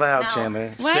that out loud, No.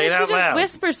 Chandler. Why say it did you out just loud.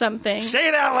 whisper something? Say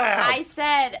it out loud. I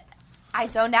said I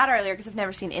zoned out earlier because I've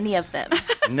never seen any of them.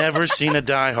 Never seen a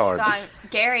Die Hard. So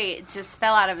Gary just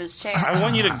fell out of his chair. I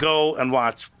want you to go and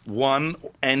watch 1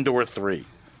 and/or 3.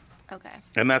 Okay.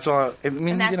 And that's all. I mean,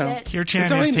 And that's you know. it? Here It's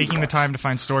Chan only- is taking the time to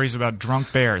find stories about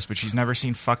drunk bears, but she's never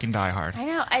seen fucking Die Hard. I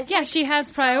know. Yeah, she has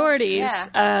priorities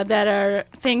yeah. that are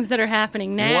things that are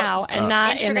happening now What? and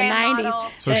not in the Instagram 90s.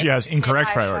 model. So she has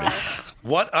incorrect Empire priorities. Shrine.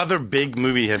 What other big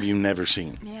movie have you never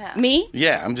seen? Yeah. Me?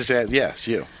 Yeah, I'm just asking. Yes,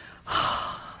 you.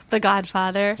 The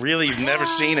Godfather. Really, you've never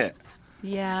seen it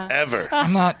Yeah. ever.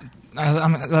 I'm not.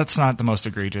 That's not the most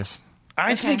egregious.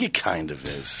 I think it kind of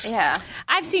is. Yeah.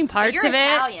 I've seen parts you're of it.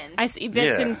 Italian. I see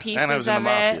bits Yeah, and pieces and I was in of the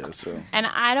it. mafia, so. And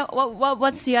I don't.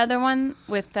 What's the other one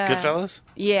with Goodfellas?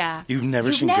 Yeah. You've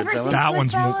never seen never Goodfellas?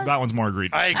 seen That one's more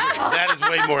egregious. I agree. That is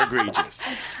way more egregious.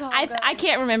 I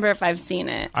can't remember if I've seen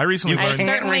it. I recently You learned. can't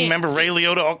certainly- remember Ray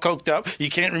Liotta all coked up? You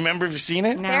can't remember if you've seen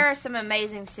it? No. There are some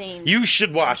amazing scenes. You should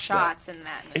and watch that. shots in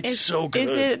that. It's so good.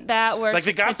 Is it that where Like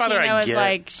The Godfather, Pacino I is get.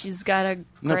 like she's got a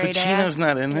No, great Pacino's ass?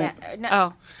 not in it. Yeah. No.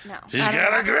 Oh. No. She's I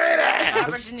don't got a great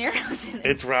Robert ass. De Niro's in it.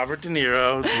 It's Robert De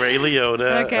Niro, Ray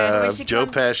Liotta, Okay. When she Joe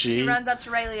comes- She Pesci. runs up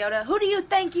to Ray Liotta. Who do you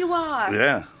think you are?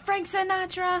 Yeah, Frank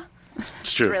Sinatra. it's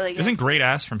It's true. really good. Isn't Great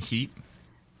Ass from Heat?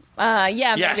 Yeah,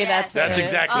 Yes, maybe that's that's it.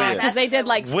 exactly it. Because they did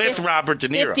like With Robert De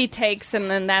Niro. 50 takes, and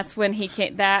then that's when he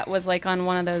came. That was like on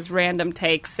one of those random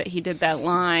takes that he did that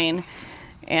line.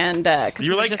 And 'cause he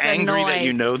You're was like just angry annoyed. that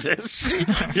you know this.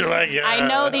 You're like, I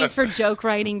know these for joke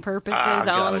writing purposes got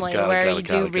it, only, got it, where got it, you got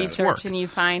do it, got it. research Work. and you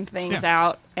find things Yeah.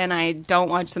 out. And I don't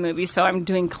watch the movie, so I'm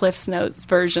doing Cliff's Notes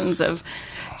versions of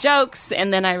jokes,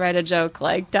 and then I write a joke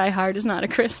like "Die Hard is not a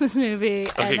Christmas movie,"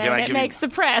 and can then I it give you- makes the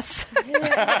press.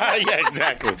 yeah,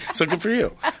 exactly. So good for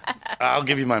you. I'll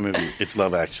give you my movie. It's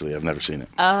Love Actually. I've never seen it.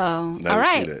 Oh, Never all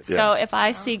right. seen it, yeah. So if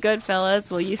I see Goodfellas,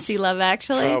 will you see Love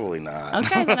Actually? Probably not.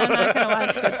 Okay, then I'm not going to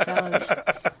watch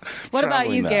Goodfellas. What about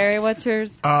Probably you, not. Gary? What's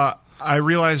yours? I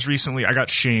realized recently I got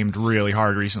shamed really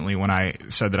hard recently when I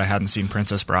said that I hadn't seen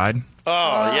Princess Bride. Oh,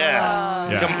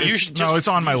 yeah. Yeah, Come- you should just, it's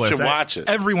on my you list. should watch it.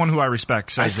 Everyone who I respect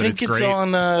I says that think it's it's great. on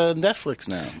Netflix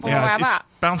now. Yeah, Wow. it's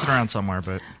bouncing around somewhere.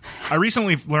 But I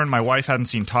recently learned my wife hadn't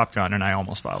seen Top Gun, and I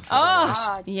almost filed for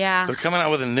divorce. Yeah. They're coming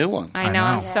out with a new one. I know. know.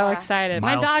 I'm so excited.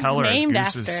 Miles My dog's Teller is named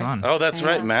Goose's after son. Oh, that's I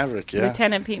right, know. Maverick. Yeah,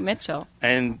 Lieutenant Pete Mitchell.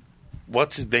 and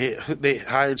they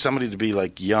hired somebody to be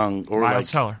like young or Miles like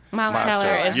Teller. Miles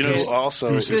Teller is You know, Goose. who also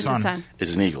Goose's Goose's son. son.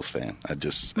 is an Eagles fan. I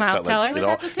just Miles felt Teller? like Was it at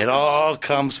all, the Super it Bowl? all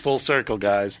comes full circle,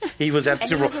 guys. He was at the And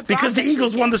Super he Bowl was with because Brock the this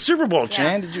Eagles won weekend. the Super Bowl.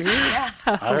 Chan, did you hear? Yeah.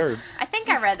 I heard. I think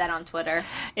I read that on Twitter.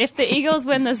 If the Eagles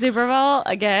win the Super Bowl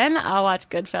again, I'll watch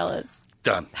Goodfellas.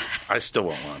 Done. I still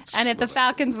won't watch. And if the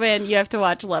Falcons win, you have to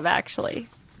watch Love Actually.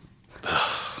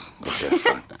 Okay,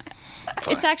 fine.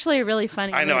 It's actually a really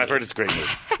funny I know. movie. I've heard it's a great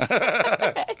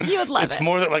movie. You would love It's it.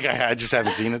 more that like I just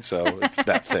haven't seen it, so it's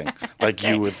that thing. Like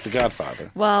you with The Godfather.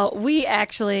 Well, we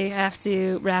actually have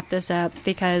to wrap this up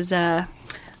because I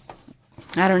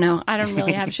don't know. I don't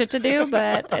really have shit to do,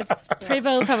 but it's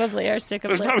people probably are sick of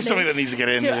There's probably listening somebody that needs to get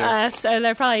in to there. us. And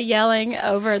they're probably yelling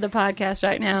over the podcast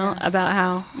right now about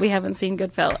how we haven't seen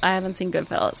Goodfellas. I haven't seen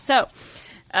Goodfellas. So,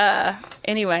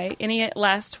 anyway, any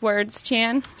last words,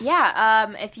 Chan?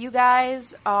 Yeah, if you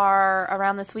guys are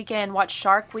around this weekend, watch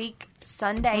Shark Week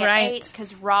Sunday at Right. 8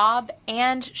 because Rob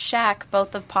and Shaq,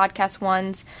 both of Podcast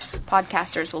One's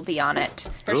podcasters, will be on it.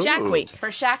 For Shack Week. For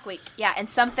Shaq Week, yeah, and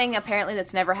something apparently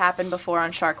that's never happened before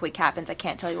on Shark Week happens. I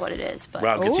can't tell you what it is, but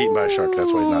Rob gets eaten by a shark.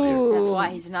 That's why he's not here. that's why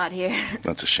he's not here.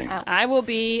 That's a shame. I will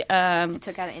be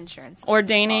Took out insurance.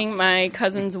 ordaining my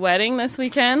cousin's wedding this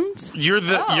weekend.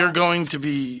 You're going to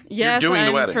be. Yes, you're doing I'm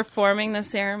the wedding. performing the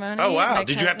ceremony. Oh wow! My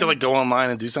Did you have to cousin. like go online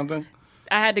and do something?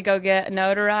 I had to go get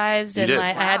notarized, and did?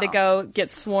 like I had to go get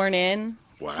sworn in.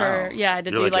 Wow. I had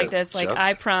to You're do like like a this. Like judge?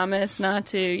 I promise not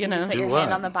to, you know. Put your what?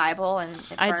 hand on the Bible and it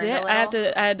I burned did. a little.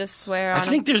 I had to swear I on.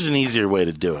 think there's an easier way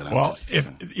to do it. Well, if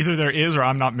either there is or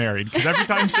I'm not married, because every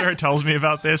time Sarah tells me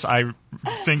about this, I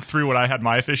think through what I had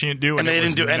my officiant do, And it they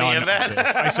was didn't do any none of that?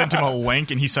 this. I sent him a link,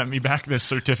 and he sent me back this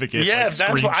certificate. yeah, like,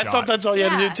 that's what I screenshot. thought. That's all you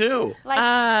had to do too.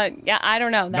 Yeah, I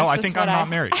don't know. That's No, I just think what I'm not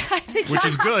married, which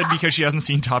is good because she hasn't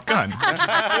seen Top Gun. Which is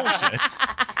bullshit.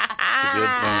 It's a good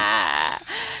thing.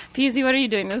 Peasy, what are you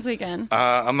doing this weekend?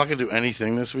 I'm not going to do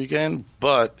anything this weekend,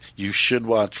 but you should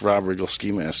watch Rob Riggle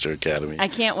Ski Master Academy. I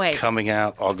can't wait. Coming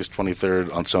out August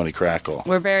 23rd on Sony Crackle.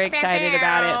 We're very excited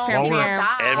about it. While we're-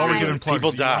 Die. While we're giving plugs,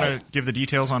 People do you want die. to give the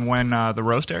details on when the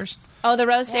roast airs? Oh, the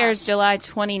roast airs July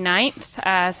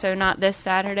 29th, so not this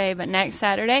Saturday, but next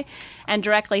Saturday. And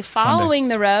directly following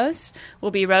the roast will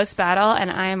be Roast Battle,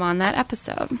 and I am on that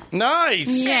episode.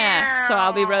 Nice! Yes, so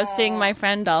I'll be roasting my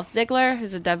friend Dolph Ziggler,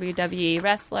 who's a WWE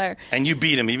wrestler. And you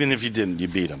beat him. Even if you didn't, you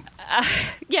beat him.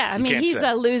 Yeah, I mean, can't he's say.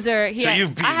 a loser. So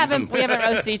you've beaten him. We haven't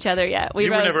roasted each other yet. We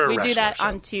You were never a we do that wrestler, so.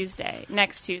 on Tuesday,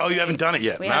 next Tuesday. Oh, you haven't done it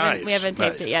yet. We Nice. haven't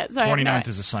taped Nice. it yet. So I have no 29th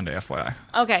is a Sunday, FYI.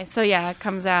 Okay, so yeah, it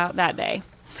comes out that day,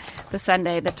 the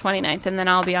Sunday, the 29th, and then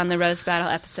I'll be on the Roast Battle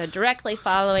episode directly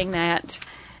following that.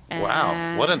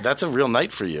 Wow, that's a real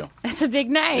night for you. That's a big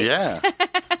night. Yeah,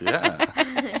 yeah.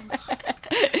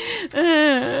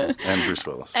 And Bruce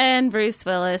Willis. And Bruce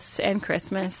Willis and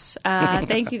Christmas.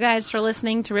 Thank you guys for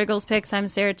listening to Wriggles Picks. I'm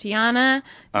Sarah Tiana.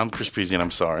 I'm Chris Peasy, and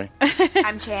I'm sorry.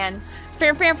 I'm Chan.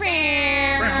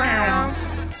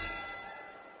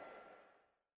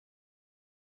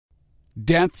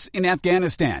 Deaths in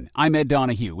Afghanistan. I'm Ed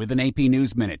Donahue with an AP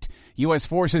News Minute. U.S.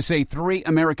 forces say 3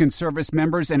 American service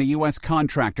members and a U.S.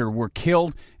 contractor were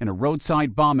killed in a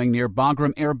roadside bombing near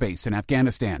Bagram Air Base in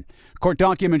Afghanistan. Court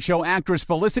documents show actress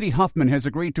Felicity Huffman has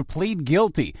agreed to plead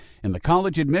guilty in the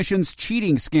college admissions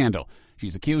cheating scandal.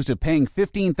 She's accused of paying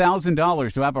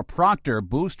 $15,000 to have a proctor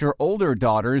boost her older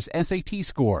daughter's SAT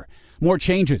score. More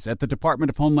changes at the Department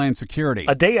of Homeland Security.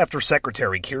 A day after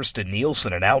Secretary Kirstjen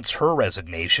Nielsen announced her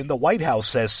resignation, the White House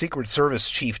says Secret Service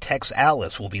Chief Tex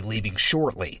Alice will be leaving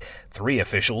shortly. 3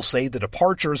 officials say the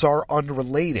departures are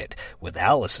unrelated, with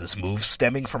Alice's move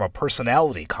stemming from a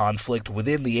personality conflict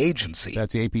within the agency.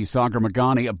 That's AP Sagar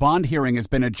Magani. A bond hearing has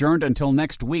been adjourned until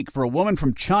next week for a woman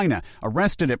from China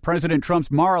arrested at President Trump's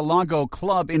Mar-a-Lago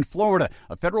club in Florida.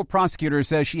 A federal prosecutor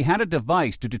says she had a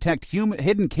device to detect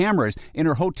hidden cameras in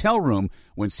her hotel room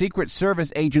when Secret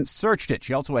Service agents searched it.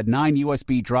 She also had 9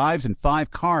 USB drives and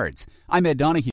 5 cards. I'm Ed Donahue.